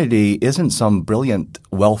modernity isn't some brilliant,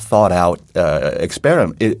 well-thought-out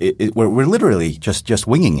experiment. We're literally just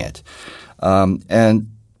winging it.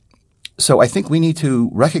 And so I think we need to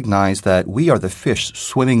recognize that we are the fish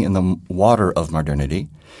swimming in the water of modernity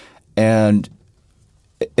and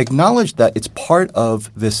acknowledge that it's part of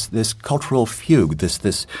this cultural fugue,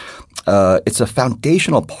 it's a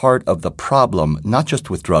foundational part of the problem, not just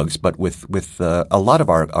with drugs, but with a lot of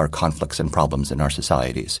our conflicts and problems in our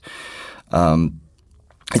societies.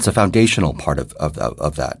 It's a foundational part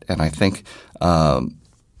of that. And I think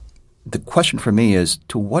the question for me is,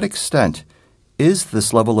 to what extent is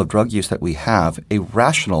this level of drug use that we have a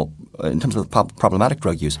rational, in terms of problematic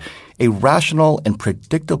drug use, a rational and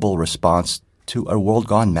predictable response to a world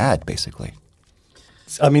gone mad, basically?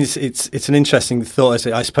 I mean, it's an interesting thought.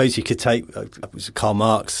 I suppose you could take Karl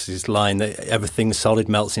Marx's line that everything solid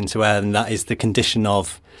melts into air, and that is the condition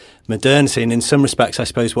of modernity. And in some respects, I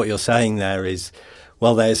suppose what you're saying there is,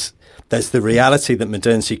 well, there's the reality that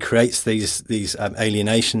modernity creates these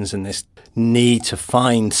alienations and this need to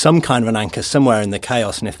find some kind of an anchor somewhere in the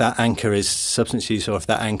chaos. And if that anchor is substance use, or if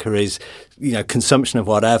that anchor is, consumption of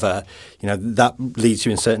whatever, that leads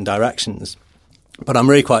you in certain directions. But I'm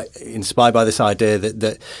really quite inspired by this idea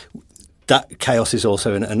that chaos is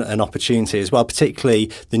also an opportunity as well,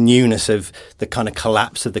 particularly the newness of the kind of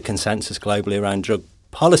collapse of the consensus globally around drug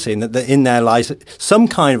policy, and that in there lies some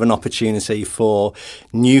kind of an opportunity for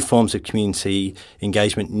new forms of community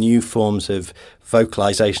engagement, new forms of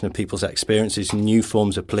vocalization of people's experiences, new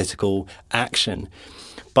forms of political action.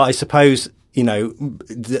 But I suppose,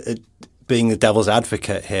 being the devil's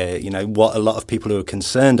advocate here, what a lot of people who are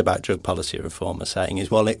concerned about drug policy reform are saying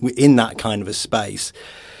is, well, in that kind of a space,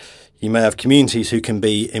 you may have communities who can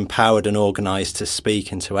be empowered and organised to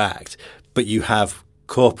speak and to act, but you have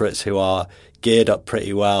corporates who are geared up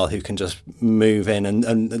pretty well, who can just move in,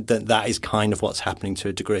 and that is kind of what's happening to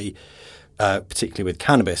a degree, particularly with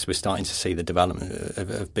cannabis. We're starting to see the development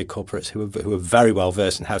of big corporates who are very well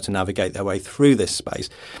versed in how to navigate their way through this space.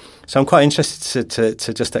 So I'm quite interested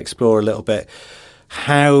to just explore a little bit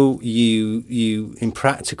how you in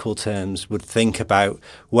practical terms would think about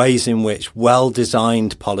ways in which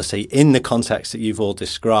well-designed policy in the context that you've all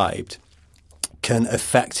described can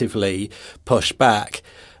effectively push back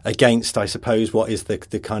against, I suppose, what is the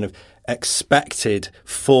kind of expected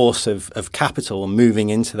force of capital moving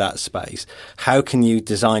into that space. How can you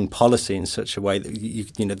design policy in such a way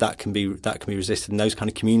that that can be resisted, and those kind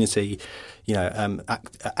of community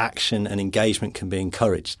action and engagement can be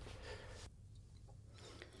encouraged?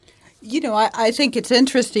 I think it's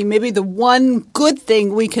interesting. Maybe the one good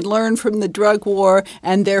thing we can learn from the drug war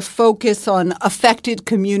and their focus on affected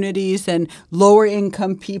communities and lower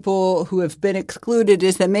income people who have been excluded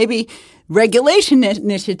is that maybe regulation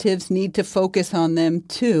initiatives need to focus on them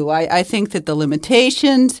too. I think that the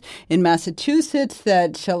limitations in Massachusetts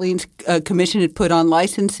that Shalene's commission had put on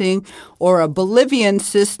licensing, or a Bolivian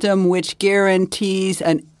system which guarantees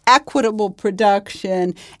an equitable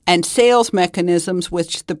production and sales mechanisms,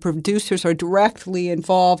 which the producers are directly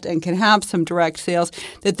involved and can have some direct sales,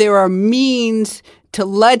 that there are means to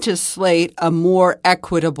legislate a more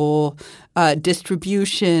equitable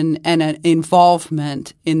distribution and an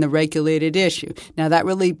involvement in the regulated issue. Now, that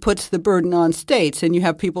really puts the burden on states, and you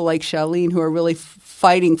have people like Shalene who are really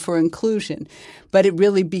fighting for inclusion. But it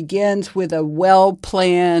really begins with a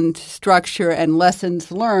well-planned structure and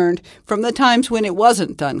lessons learned from the times when it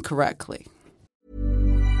wasn't done correctly.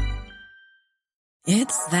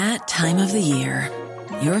 It's that time of the year.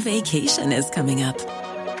 Your vacation is coming up.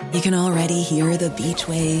 You can already hear the beach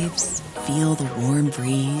waves, feel the warm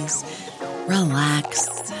breeze, relax,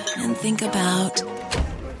 and think about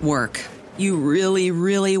work. You really,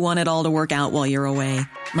 really want it all to work out while you're away.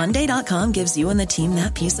 Monday.com gives you and the team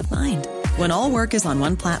that peace of mind. When all work is on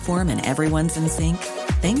one platform and everyone's in sync,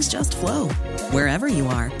 things just flow. Wherever you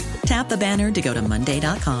are, tap the banner to go to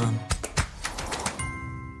Monday.com.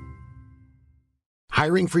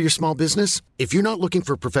 Hiring for your small business? If you're not looking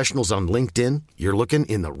for professionals on LinkedIn, you're looking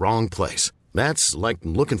in the wrong place. That's like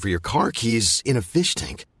looking for your car keys in a fish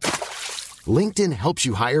tank. LinkedIn helps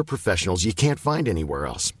you hire professionals you can't find anywhere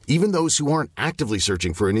else, even those who aren't actively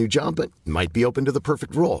searching for a new job but might be open to the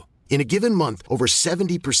perfect role. In a given month, over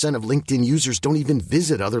 70% of LinkedIn users don't even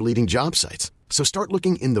visit other leading job sites. So start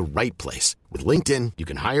looking in the right place. With LinkedIn, you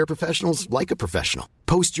can hire professionals like a professional.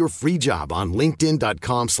 Post your free job on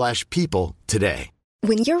linkedin.com/people today.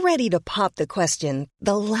 When you're ready to pop the question,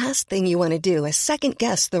 the last thing you want to do is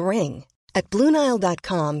second-guess the ring. At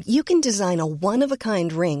BlueNile.com, you can design a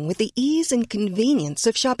one-of-a-kind ring with the ease and convenience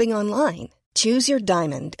of shopping online. Choose your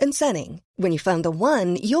diamond and setting. When you find the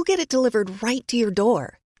one, you'll get it delivered right to your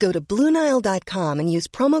door. Go to BlueNile.com and use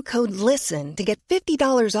promo code LISTEN to get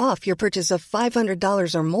 $50 off your purchase of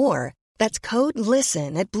 $500 or more. That's code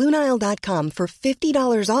LISTEN at BlueNile.com for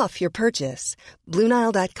 $50 off your purchase.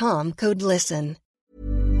 BlueNile.com, code LISTEN.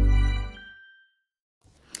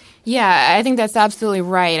 Yeah, I think that's absolutely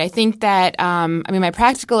right. I think that, my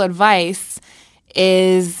practical advice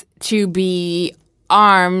is to be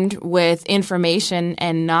armed with information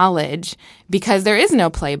and knowledge, because there is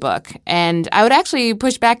no playbook. And I would actually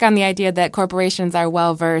push back on the idea that corporations are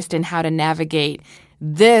well-versed in how to navigate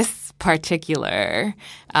this particular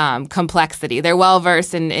complexity. They're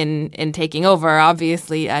well-versed in taking over,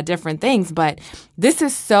 obviously, different things, but this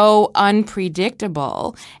is so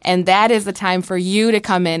unpredictable. And that is the time for you to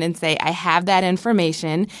come in and say, I have that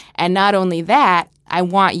information. And not only that, I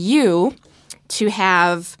want you to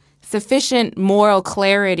have sufficient moral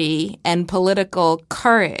clarity and political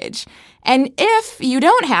courage. And if you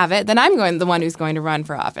don't have it, then I'm the one who's going to run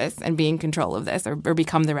for office and be in control of this, or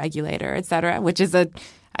become the regulator, et cetera, which is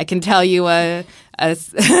I can tell you a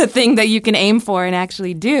thing that you can aim for and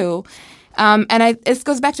actually do. This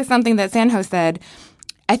goes back to something that Sanho said.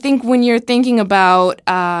 I think when you're thinking about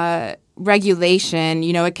regulation,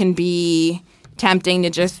 it can be tempting to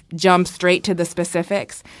just jump straight to the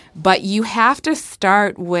specifics. But you have to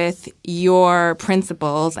start with your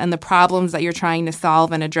principles and the problems that you're trying to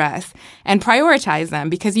solve and address, and prioritize them,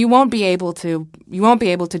 because you won't be able to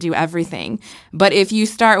do everything. But if you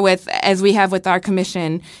start with, as we have with our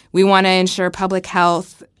commission, we want to ensure public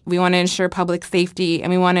health, we want to ensure public safety,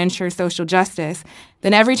 and we want to ensure social justice,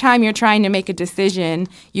 then every time you're trying to make a decision,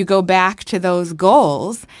 you go back to those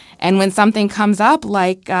goals. And when something comes up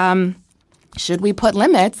like, should we put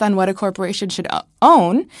limits on what a corporation should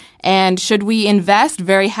own? And should we invest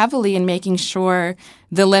very heavily in making sure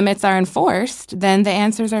the limits are enforced? Then the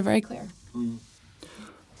answers are very clear.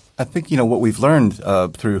 I think, what we've learned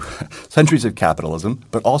through centuries of capitalism,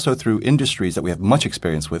 but also through industries that we have much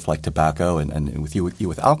experience with, like tobacco and with you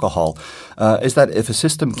with alcohol, is that if a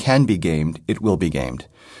system can be gamed, it will be gamed.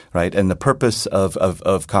 Right? And the purpose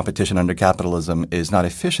of competition under capitalism is not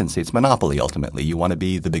efficiency, it's monopoly ultimately. You want to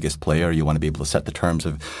be the biggest player, you want to be able to set the terms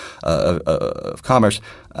of commerce.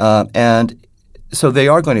 And so they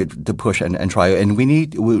are going to push and try, and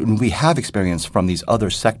we have experience from these other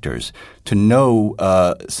sectors to know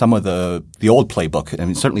some of the old playbook. I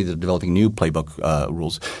mean, certainly the developing new playbook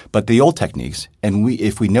rules, but the old techniques. And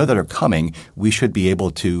if we know that are coming, we should be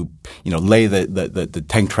able to lay the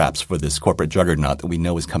tank traps for this corporate juggernaut that we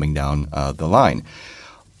know is coming down the line.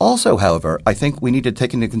 Also, however, I think we need to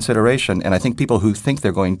take into consideration, and I think people who think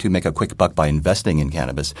they're going to make a quick buck by investing in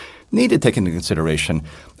cannabis need to take into consideration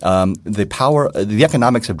the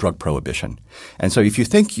economics of drug prohibition. And so if you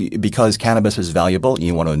think because cannabis is valuable,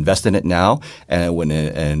 you want to invest in it now, and when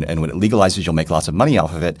it legalizes, you'll make lots of money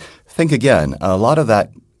off of it, think again. A lot of that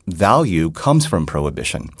value comes from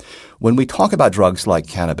prohibition. When we talk about drugs like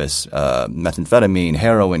cannabis, methamphetamine,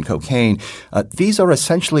 heroin, cocaine, these are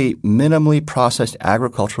essentially minimally processed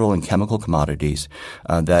agricultural and chemical commodities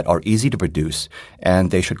that are easy to produce, and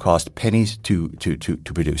they should cost pennies to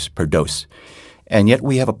produce per dose. And yet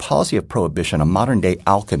we have a policy of prohibition, a modern-day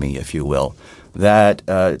alchemy, if you will, that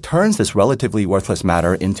turns this relatively worthless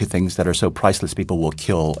matter into things that are so priceless people will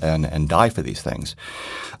kill and die for these things.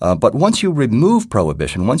 But once you remove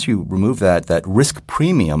prohibition, once you remove that risk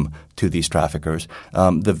premium to these traffickers,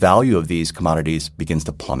 the value of these commodities begins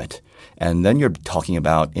to plummet. And then you're talking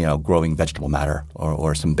about, growing vegetable matter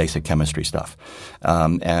or some basic chemistry stuff.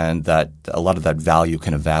 And that a lot of that value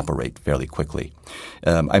can evaporate fairly quickly.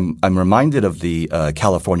 I'm reminded of the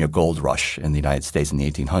California gold rush in the United States in the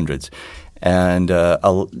 1800s. And,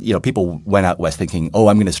 people went out west thinking,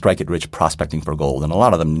 I'm going to strike it rich prospecting for gold. And a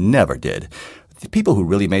lot of them never did. The people who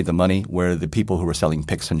really made the money were the people who were selling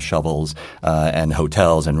picks and shovels and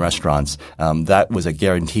hotels and restaurants. That was a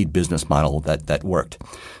guaranteed business model that worked.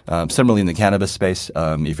 Similarly, in the cannabis space,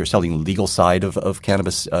 if you're selling the legal side of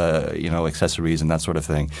cannabis, accessories and that sort of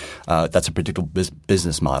thing, that's a predictable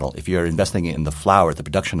business model. If you're investing in the flower, the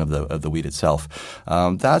production of the weed itself,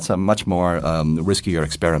 that's a much more riskier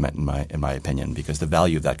experiment in my opinion, because the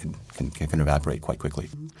value of that can evaporate quite quickly.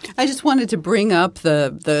 I just wanted to bring up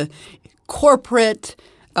the corporate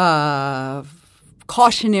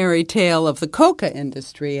cautionary tale of the coca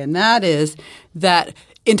industry, and that is that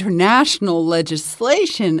international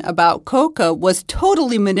legislation about coca was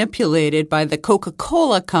totally manipulated by the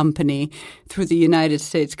Coca-Cola company through the United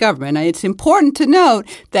States government. It's important to note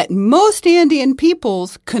that most Andean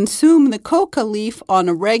peoples consume the coca leaf on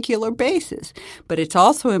a regular basis, but it's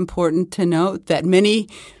also important to note that many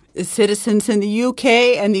citizens in the UK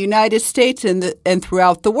and the United States and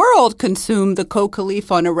throughout the world consume the coca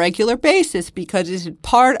leaf on a regular basis because it's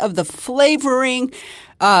part of the flavoring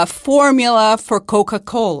formula for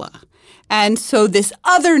Coca-Cola. And so this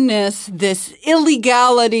otherness, this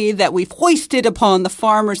illegality that we've hoisted upon the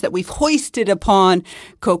farmers, that we've hoisted upon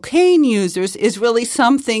cocaine users is really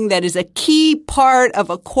something that is a key part of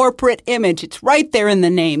a corporate image. It's right there in the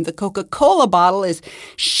name. The Coca-Cola bottle is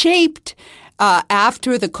shaped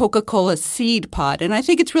after the Coca-Cola seed pod. And I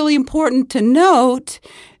think it's really important to note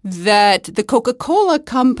that the Coca-Cola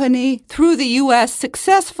company, through the U.S.,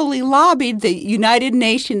 successfully lobbied the United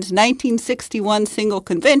Nations 1961 Single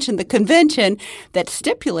Convention, the convention that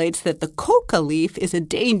stipulates that the coca leaf is a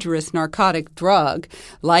dangerous narcotic drug,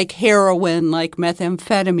 like heroin, like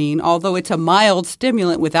methamphetamine, although it's a mild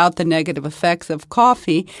stimulant without the negative effects of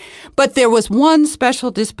coffee. But there was one special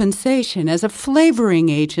dispensation as a flavoring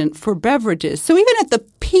agent for beverages. So even at the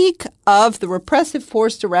peak of the repressive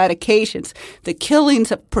forced eradications, the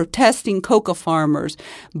killings of protesting coca farmers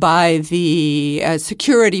by the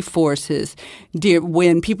security forces,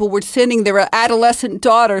 when people were sending their adolescent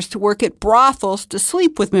daughters to work at brothels to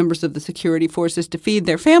sleep with members of the security forces to feed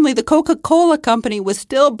their family, the Coca-Cola company was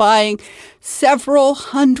still buying several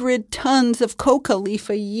hundred tons of coca leaf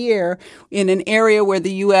a year in an area where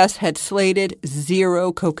the U.S. had slated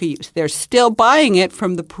zero coca use. They're still buying it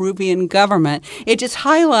from the Peruvian government. It just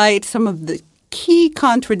highlights some of the key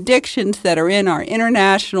contradictions that are in our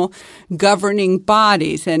international governing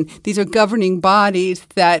bodies. And these are governing bodies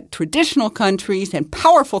that traditional countries and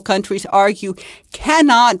powerful countries argue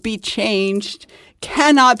cannot be changed,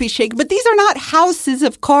 cannot be shaken. But these are not houses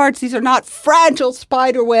of cards. These are not fragile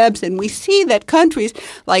spider webs. And we see that countries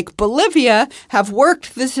like Bolivia have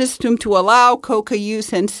worked the system to allow coca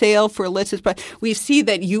use and sale for illicit. But we see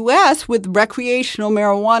that U.S. with recreational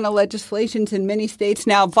marijuana legislations in many states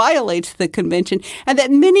now violates the convention, and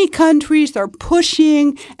that many countries are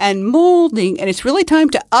pushing and molding. And it's really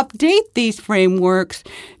time to update these frameworks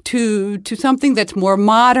to something that's more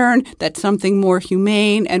modern, that's something more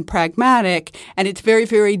humane and pragmatic. And it's very,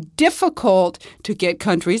 very difficult to get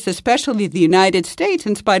countries, especially the United States,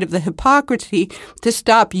 in spite of the hypocrisy, to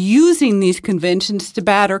stop using these conventions to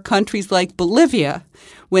batter countries like Bolivia,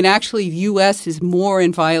 when actually the U.S. is more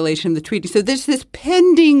in violation of the treaty. So there's this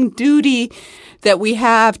pending duty that we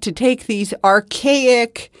have to take these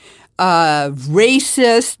archaic,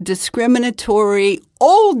 racist, discriminatory,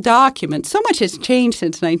 old documents. So much has changed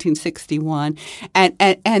since 1961,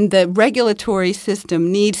 and the regulatory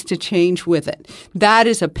system needs to change with it. That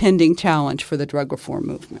is a pending challenge for the drug reform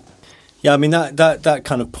movement. Yeah, I mean, that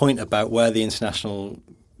kind of point about where the international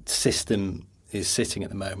system is sitting at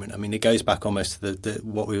the moment, I mean, it goes back almost to the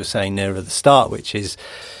what we were saying near at the start, which is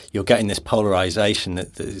you're getting this polarization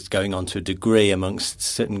that is going on to a degree amongst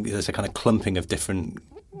certain, there's a kind of clumping of different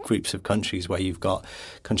groups of countries where you've got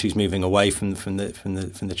countries moving away from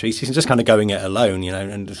the treaties and just kind of going it alone, you know,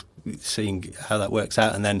 and just seeing how that works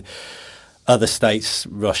out, and then other states,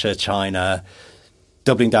 Russia, China,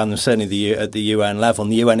 doubling down certainly at the UN level,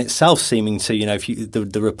 and the UN itself seeming to, you know,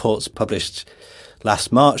 the reports published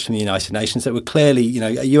last March from the United Nations that were clearly, you know,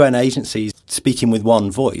 UN agencies speaking with one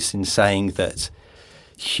voice in saying that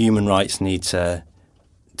human rights need to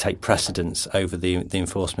take precedence over the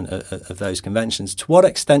enforcement of those conventions. To what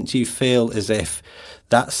extent do you feel as if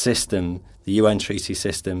that system, the UN treaty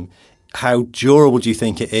system, how durable do you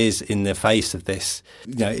think it is in the face of this,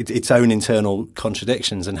 you know, its own internal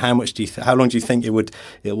contradictions, and how long do you think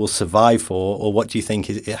it will survive for, or what do you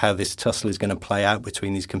think how this tussle is going to play out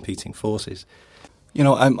between these competing forces? You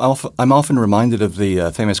know, I'm often reminded of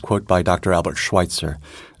the famous quote by Dr. Albert Schweitzer.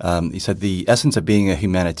 He said, the essence of being a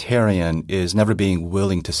humanitarian is never being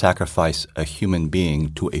willing to sacrifice a human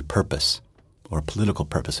being to a purpose, or a political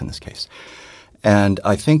purpose in this case. And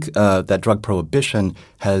I think that drug prohibition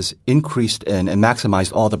has increased and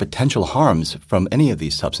maximized all the potential harms from any of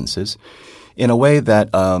these substances in a way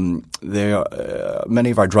that many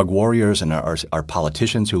of our drug warriors and our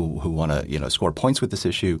politicians who want to, you know, score points with this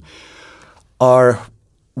issue are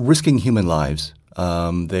risking human lives.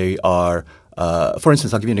 They are, for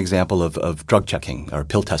instance, I'll give you an example of drug checking or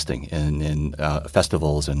pill testing in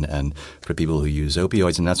festivals and for people who use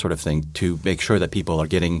opioids and that sort of thing to make sure that people are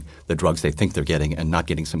getting the drugs they think they're getting and not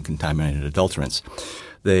getting some contaminated adulterants.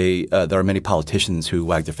 There are many politicians who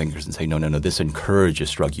wag their fingers and say, no, this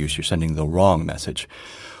encourages drug use. You're sending the wrong message.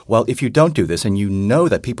 Well, if you don't do this and you know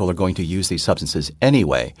that people are going to use these substances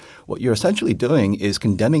anyway, what you're essentially doing is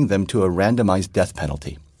condemning them to a randomized death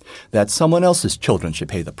penalty, that someone else's children should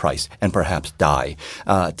pay the price and perhaps die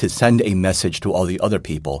to send a message to all the other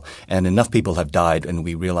people. And enough people have died, and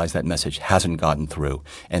we realize that message hasn't gotten through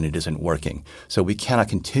and it isn't working. So we cannot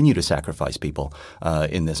continue to sacrifice people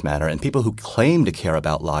in this manner. And people who claim to care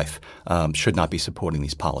about life should not be supporting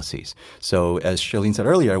these policies. So as Charlene said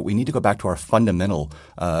earlier, we need to go back to our fundamental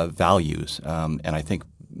values. And I think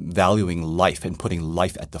valuing life and putting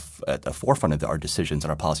life at the forefront of our decisions and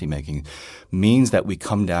our policymaking means that we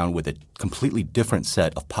come down with a completely different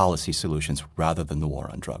set of policy solutions rather than the war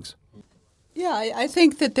on drugs. Yeah, I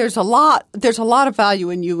think that there's a lot of value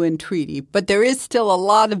in UN treaty, but there is still a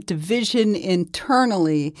lot of division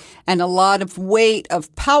internally and a lot of weight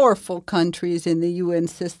of powerful countries in the UN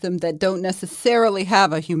system that don't necessarily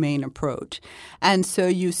have a humane approach. And so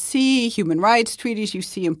you see human rights treaties, you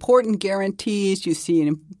see important guarantees, you see an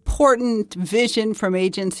important vision from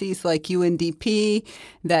agencies like UNDP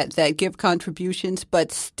that give contributions,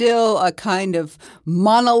 but still a kind of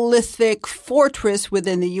monolithic fortress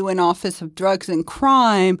within the UN Office of drugs and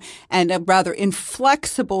crime and a rather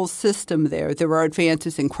inflexible system there. There are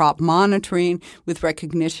advances in crop monitoring with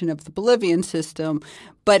recognition of the Bolivian system,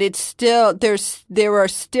 but it's still there are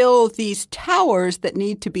still these towers that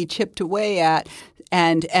need to be chipped away at.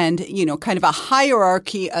 And kind of a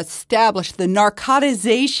hierarchy established. The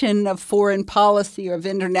narcotization of foreign policy or of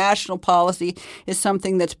international policy is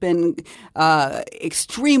something that's been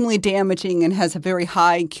extremely damaging and has a very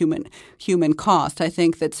high human cost. I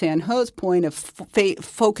think that Sanho's point of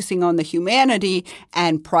focusing on the humanity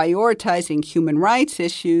and prioritizing human rights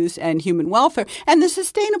issues and human welfare and the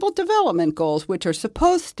Sustainable Development Goals, which are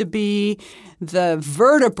supposed to be the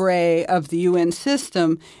vertebrae of the UN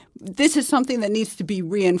system, this is something that needs to be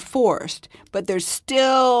reinforced, but there's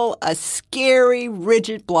still a scary,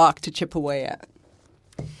 rigid block to chip away at.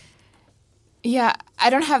 Yeah,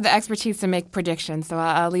 I don't have the expertise to make predictions, so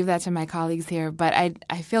I'll leave that to my colleagues here. But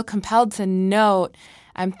I feel compelled to note,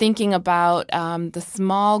 I'm thinking about the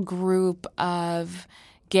small group of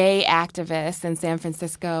gay activists in San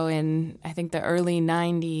Francisco in, I think, the early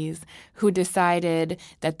 90s who decided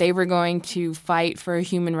that they were going to fight for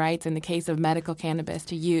human rights in the case of medical cannabis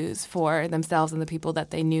to use for themselves and the people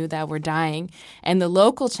that they knew that were dying, and the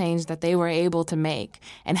local change that they were able to make,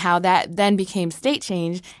 and how that then became state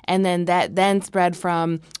change, and then that then spread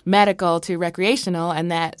from medical to recreational, and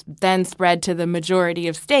that then spread to the majority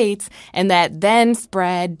of states, and that then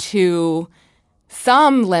spread to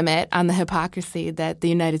some limit on the hypocrisy that the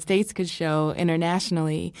United States could show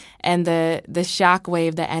internationally, and the shock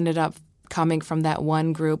wave that ended up coming from that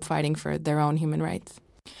one group fighting for their own human rights.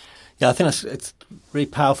 Yeah, I think it's a really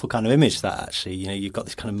powerful kind of image that actually, you've got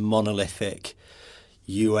this kind of monolithic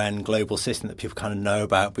UN global system that people kind of know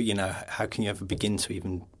about, but, how can you ever begin to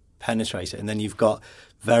even penetrate it? And then you've got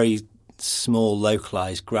very small,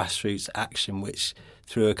 localized grassroots action, which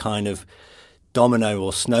through a kind of domino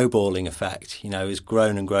or snowballing effect, has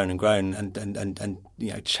grown and grown and grown and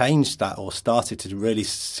changed that or started to really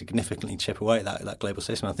significantly chip away at that global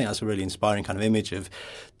system. I think that's a really inspiring kind of image of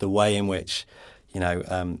the way in which,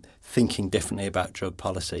 thinking differently about drug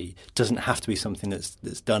policy doesn't have to be something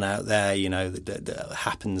that's done out there, that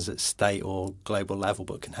happens at state or global level,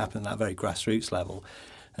 but can happen at that very grassroots level.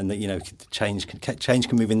 And that change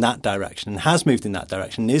can move in that direction, and has moved in that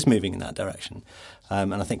direction, and is moving in that direction.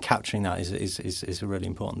 And I think capturing that is a really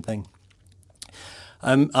important thing.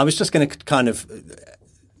 I was just going to kind of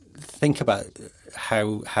think about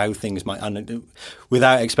how things might,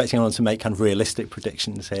 without expecting anyone to make kind of realistic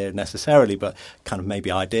predictions here necessarily, but kind of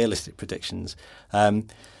maybe idealistic predictions,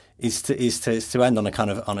 is to end on a kind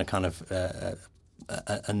of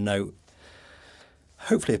a note.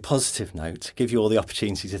 Hopefully a positive note, to give you all the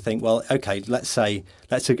opportunity to think, well, okay, let's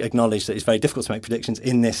acknowledge that it's very difficult to make predictions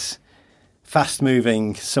in this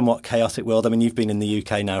fast-moving, somewhat chaotic world. I mean, you've been in the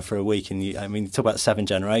UK now for a week, and you talk about 7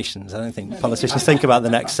 generations. I don't think politicians think about the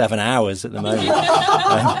next 7 hours at the moment.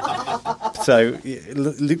 So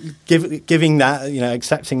giving that,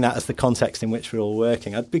 accepting that as the context in which we're all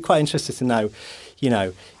working, I'd be quite interested to know,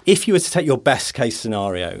 if you were to take your best case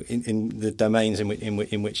scenario in the domains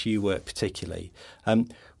in which you work particularly,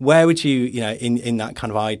 where would you, in that kind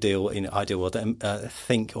of ideal world,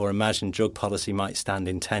 think or imagine drug policy might stand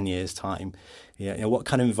in 10 years' time? What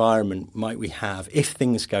kind of environment might we have if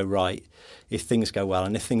things go right, if things go well,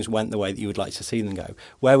 and if things went the way that you would like to see them go?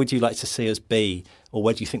 Where would you like to see us be, or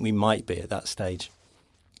where do you think we might be at that stage?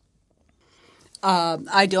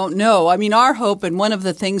 I don't know. I mean, our hope, and one of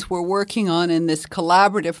the things we're working on in this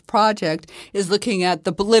collaborative project, is looking at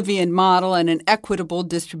the Bolivian model and an equitable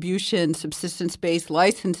distribution, subsistence-based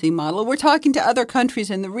licensing model. We're talking to other countries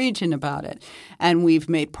in the region about it. And we've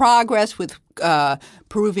made progress with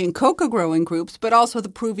Peruvian coca growing groups, but also the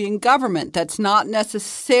Peruvian government. That's not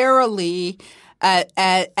necessarily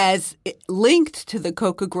as linked to the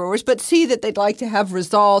coca growers, but see that they'd like to have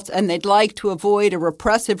results, and they'd like to avoid a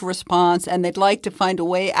repressive response, and they'd like to find a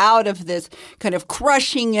way out of this kind of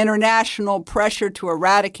crushing international pressure to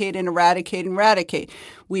eradicate.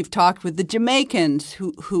 We've talked with the Jamaicans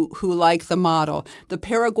who like the model. The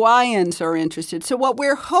Paraguayans are interested. So what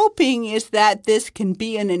we're hoping is that this can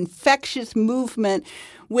be an infectious movement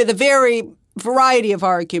with a variety of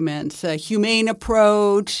arguments, a humane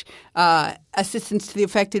approach, assistance to the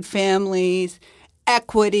affected families,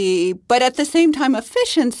 equity, but at the same time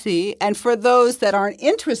efficiency, and for those that aren't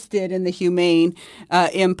interested in the humane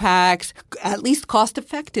impacts, at least cost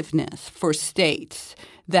effectiveness for states.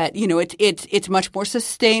 That, it's much more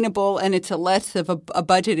sustainable, and it's a less of a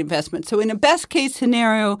budget investment. So in a best case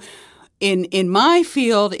scenario, in my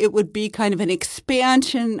field, it would be kind of an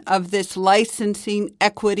expansion of this licensing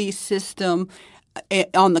equity system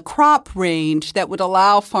on the crop range that would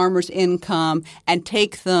allow farmers income and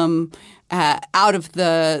take them out of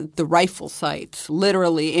the rifle sights,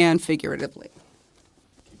 literally and figuratively?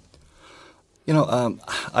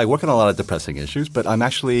 I work on a lot of depressing issues, but I'm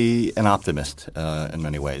actually an optimist in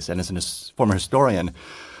many ways. And as a former historian,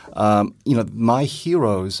 my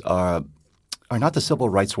heroes are not the civil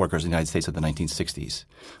rights workers in the United States of the 1960s.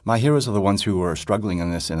 My heroes are the ones who were struggling in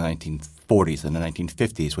this in the 1940s and the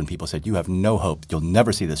 1950s when people said, you have no hope, you'll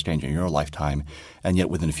never see this change in your lifetime, and yet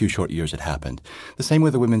within a few short years it happened. The same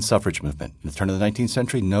with the women's suffrage movement. In the turn of the 19th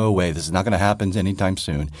century, no way, this is not going to happen anytime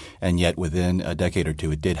soon, and yet within a decade or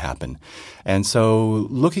two it did happen. And so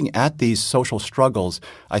looking at these social struggles,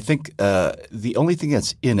 I think the only thing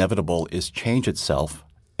that's inevitable is change itself,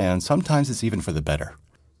 and sometimes it's even for the better.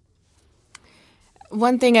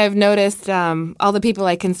 One thing I've noticed all the people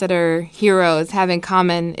I consider heroes have in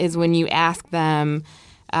common is when you ask them,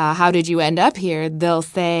 how did you end up here? They'll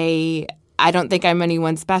say, I don't think I'm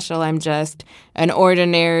anyone special. I'm just an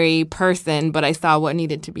ordinary person, but I saw what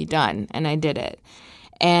needed to be done, and I did it.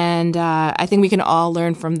 And I think we can all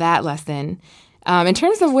learn from that lesson. In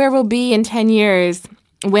terms of where we'll be in 10 years,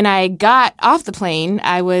 when I got off the plane,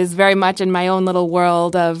 I was very much in my own little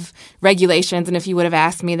world of regulations. And if you would have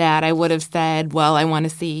asked me that, I would have said, well, I want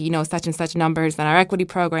to see, such and such numbers in our equity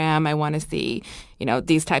program. I want to see,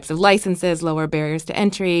 these types of licenses, lower barriers to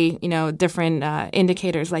entry, different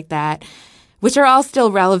indicators like that, which are all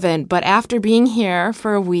still relevant. But after being here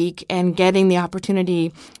for a week and getting the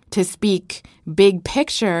opportunity to speak big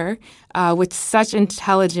picture with such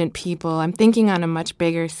intelligent people, I'm thinking on a much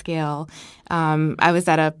bigger scale. I was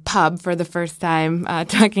at a pub for the first time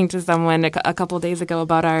talking to someone a couple of days ago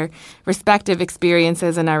about our respective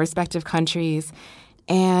experiences in our respective countries.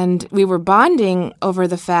 And we were bonding over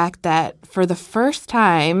the fact that for the first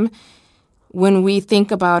time, when we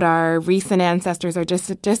think about our recent ancestors or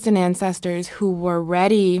distant ancestors who were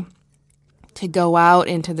ready to go out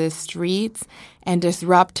into the streets and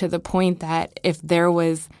disrupt to the point that if there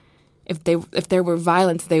were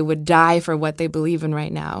violence, they would die for what they believe in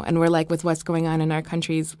right now. And we're like, with what's going on in our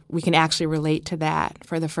countries, we can actually relate to that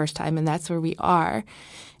for the first time, and that's where we are.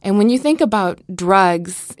 And when you think about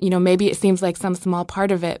drugs, maybe it seems like some small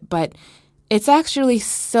part of it, but it's actually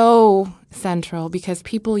so central because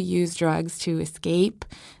people use drugs to escape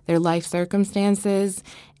their life circumstances,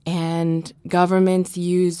 and governments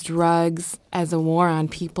use drugs as a war on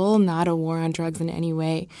people, not a war on drugs in any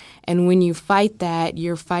way. And when you fight that,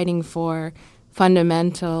 you're fighting for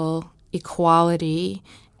fundamental equality,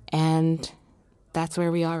 and that's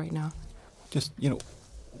where we are right now. Just,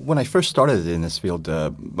 when I first started in this field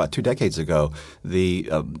about 2 decades ago, the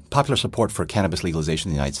popular support for cannabis legalization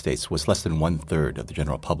in the United States was less than 1/3 of the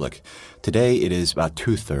general public. Today, it is about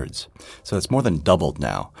 2/3. So it's more than doubled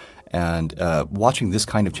now. And watching this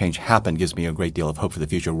kind of change happen gives me a great deal of hope for the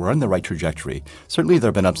future. We're on the right trajectory. Certainly, there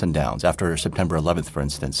have been ups and downs. After September 11th, for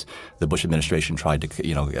instance, the Bush administration tried to,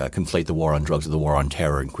 conflate the war on drugs with the war on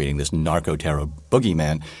terror and creating this narco-terror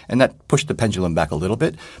boogeyman, and that pushed the pendulum back a little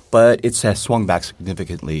bit. But it's swung back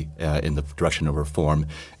significantly in the direction of reform,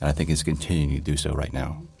 and I think it's continuing to do so right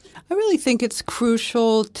now. I really think it's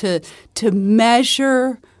crucial to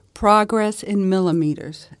measure progress in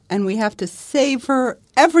millimeters, and we have to savor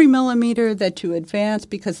every millimeter that you advance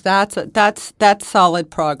because that's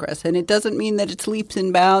solid progress. And it doesn't mean that it's leaps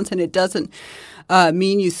and bounds, and it doesn't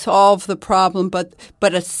mean you solve the problem, but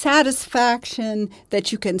a satisfaction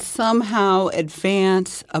that you can somehow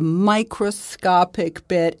advance a microscopic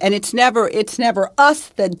bit, and it's never us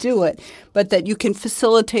that do it, but that you can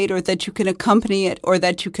facilitate or that you can accompany it or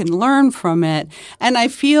that you can learn from it. And I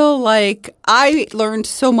feel like I learned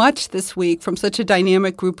so much this week from such a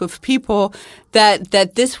dynamic group of people that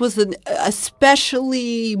this was an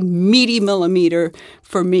especially meaty millimeter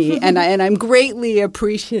for me. And I'm greatly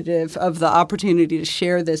appreciative of the opportunity to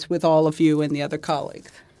share this with all of you and the other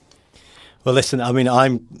colleagues. Well, listen,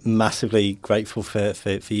 I'm massively grateful for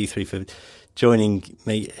you three for joining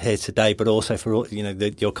me here today, but also for all,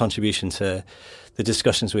 your contribution to the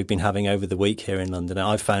discussions we've been having over the week here in London.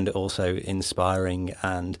 I've found it also inspiring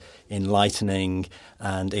and enlightening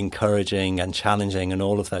and encouraging and challenging and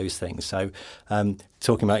all of those things. So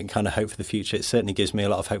talking about kind of hope for the future, it certainly gives me a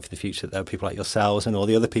lot of hope for the future that there are people like yourselves and all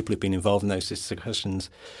the other people who've been involved in those discussions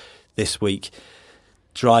this week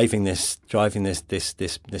driving this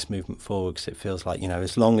movement forward, because it feels like,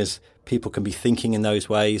 as long as people can be thinking in those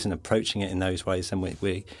ways and approaching it in those ways, then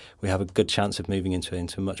we have a good chance of moving into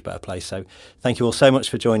a much better place. So thank you all so much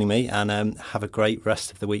for joining me, and have a great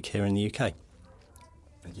rest of the week here in the UK.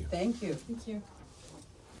 Thank you. Thank you. Thank you.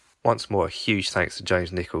 once more, a huge thanks to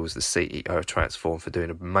James Nichols, the CEO of Transform, for doing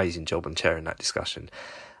an amazing job on chairing that discussion.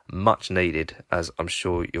 Much needed, as I'm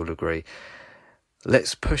sure you'll agree.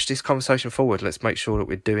 Let's push this conversation forward. Let's make sure that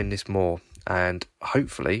we're doing this more. And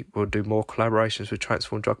hopefully we'll do more collaborations with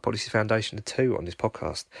Transform Drug Policy Foundation too on this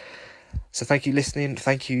podcast. So thank you for listening.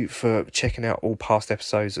 Thank you for checking out all past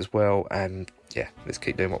episodes as well. And yeah, let's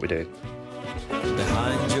keep doing what we're doing.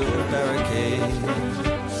 Behind your barricades.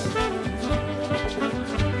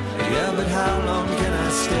 Yeah, but how long can I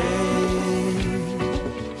stay?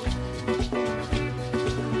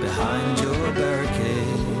 Behind your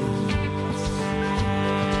barricades.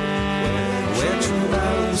 Where true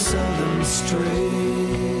values seldom stray.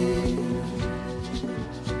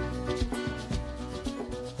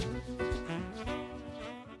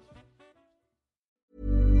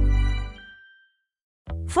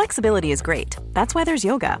 Flexibility is great. That's why there's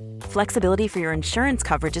yoga. Flexibility for your insurance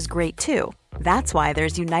coverage is great too. That's why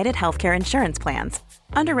there's United Healthcare Insurance Plans.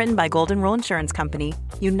 Underwritten by Golden Rule Insurance Company,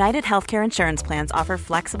 United Healthcare Insurance Plans offer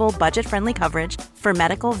flexible, budget-friendly coverage for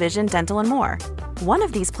medical, vision, dental, and more. One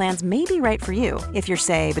of these plans may be right for you if you're,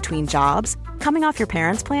 say, between jobs, coming off your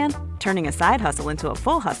parents' plan, turning a side hustle into a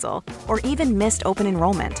full hustle, or even missed open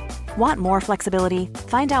enrollment. Want more flexibility?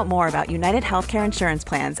 Find out more about United Healthcare Insurance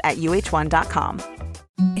Plans at uh1.com.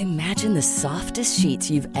 Imagine the softest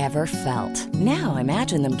sheets you've ever felt. Now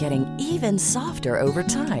imagine them getting even softer over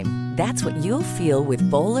time. That's what you'll feel with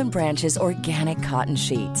Boll & Branch's organic cotton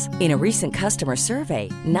sheets. In a recent customer survey,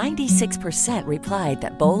 96% replied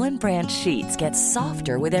that Boll & Branch sheets get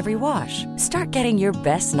softer with every wash. Start getting your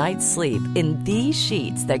best night's sleep in these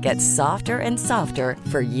sheets that get softer and softer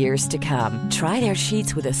for years to come. Try their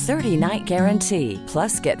sheets with a 30-night guarantee.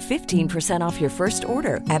 Plus, get 15% off your first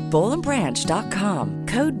order at bollandbranch.com.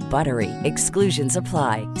 Code BUTTERY. Exclusions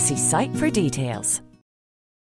apply. See site for details.